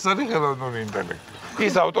 აი ეს არის ხელოვნური ინტელექტი.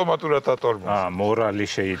 ის ავტომატურად ატორმუზს. მორალი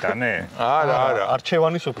შეიტანე? არა.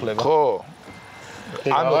 არჩევანის უფლება. ხო.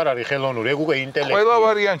 ანუ არ არის ხელოვნური, ეგ უკვე ინტელექტი. ყველა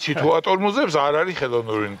ვარიანტში თუ ატორმუზებს არ არის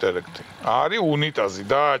ხელოვნური ინტელექტი. არის უნიტაზი,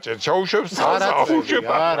 დააჭერ, ჩაუშვებს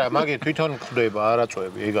საუშვება. არა, მაგე თვითონ ხდება,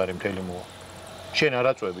 არაწვევი, ეგ არის მთელი მოვა. შენ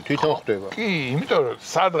არაწვევი, თვითონ ხდება. კი, იმიტომ რომ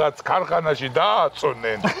სადღაც ქარხანაში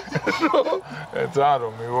დააწონენ. ძალიან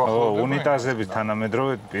რომ მივახო. უნიტაზების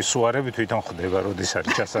თანამედროვე პისუარები თვითონ ხდება, როდის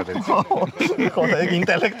არის ჩასადები. ხო, და ეგ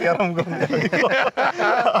ინტელექტი არ მგონია.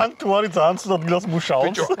 ან თუ არის ძალიან ცუდად გილას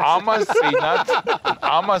მუშაობს. ბიჭო,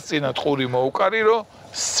 ამას წინათ ყური მოუკარი, რომ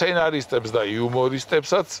სცენარისტებს და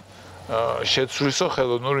იუმორისტებსაც შეცვლისო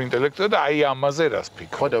ხელოვნური ინტელექტი და აი ამაზე რას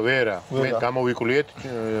ფიქრობ? ხო და ვერა, მე გამოვიკულიეთ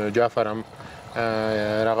ჯაფარამ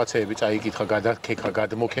რაღაცეები წაიკითხა, გადაკექა,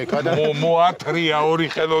 გადმოქექა და მოათრია ორი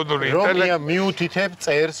ხელოვნური ინტელექტი. რომ მიუთითებ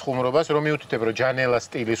წერს ხუმრობას, რომ მიუთითებ რომ ჯანელა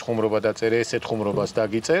სტილის ხუმრობა დაწერე, ესეთ ხუმრობას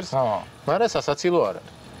დაგიწერს. მაგრამ სასაცილო არ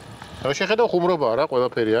არის. რა შეხედავ ხუმრობაა რა,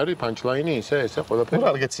 ყველაფერი არის, პანჩლაინი ისე ყველაფერი.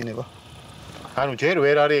 არ გეცინება. ანუ ჯერ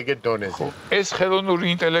ვერ არის ეგეთ დონეზე. ეს ხელოვნური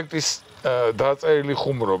ინტელექტის დაწერილი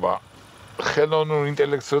ხუმრობა ხელოვნურ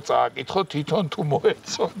ინტელექტს რო წააკითხო, თვითონ თუ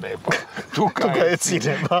მოეწონება, თუ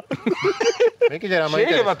გაეცინება. მე კიდე რა მაინტერესებს?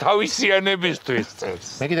 შეიძლება თავისიანებისთვის წერს.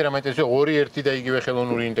 მე კიდე რა მაინტერესებს, ორი ერთი და იგივე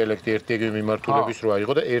ხელოვნური ინტელექტი ერთი იგივე მიმართულების რო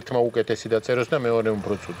აიღო და ერთმა უკეთესი დაწეროს და მეორემ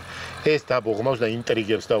უფრო ცუდი. ეს დაბოღმავს და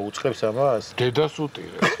ინტრიგებს და უწყებს ამას. დედას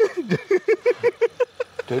უტირებს.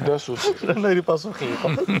 დედას უტირებს. რანაირი პასუხი იყო?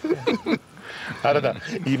 არა და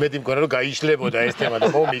იმედი მქონდა რომ გაიშლებოდა ეს თემა და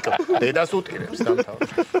მომიკლა. დედას უტირებს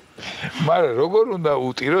დამთავრდა. მაგრამ როგორ უნდა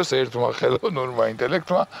უტიროს ერთმა ხელოვნურმა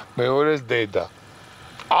ინტელექტმა მეორეს დედა?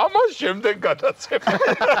 ამას შემდეგ გადაცემა.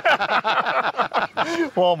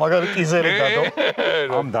 ვა, მაგარი კიზერი დადო.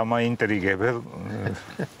 ამ დამაინტრიგებელ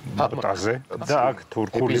ნოტაზე და აქ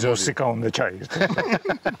თურქული მუსიკა უნდა ჩაირთო.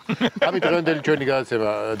 ამით დღევანდელი ჩვენი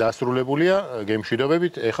გადაცემა დასრულებულია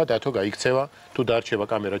გემშვიდობებით. ეხლა დათო გაიქცევა, თუ დარჩება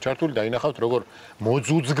კამერა ჩართული, დაინახავთ როგორ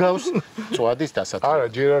მოძუძგავს წვადის დასათვალს. არა,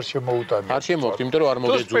 ჯერ არ შემოუტანია. არ შემოვთ, იმიტომ რომ არ თუ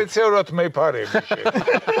მოგეძუ. სპეციალურად მეფარები შე.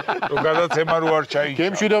 თუ გადაცემა რო არ ჩაიჭრა.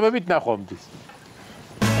 გემშვიდობებით ნახვამდის.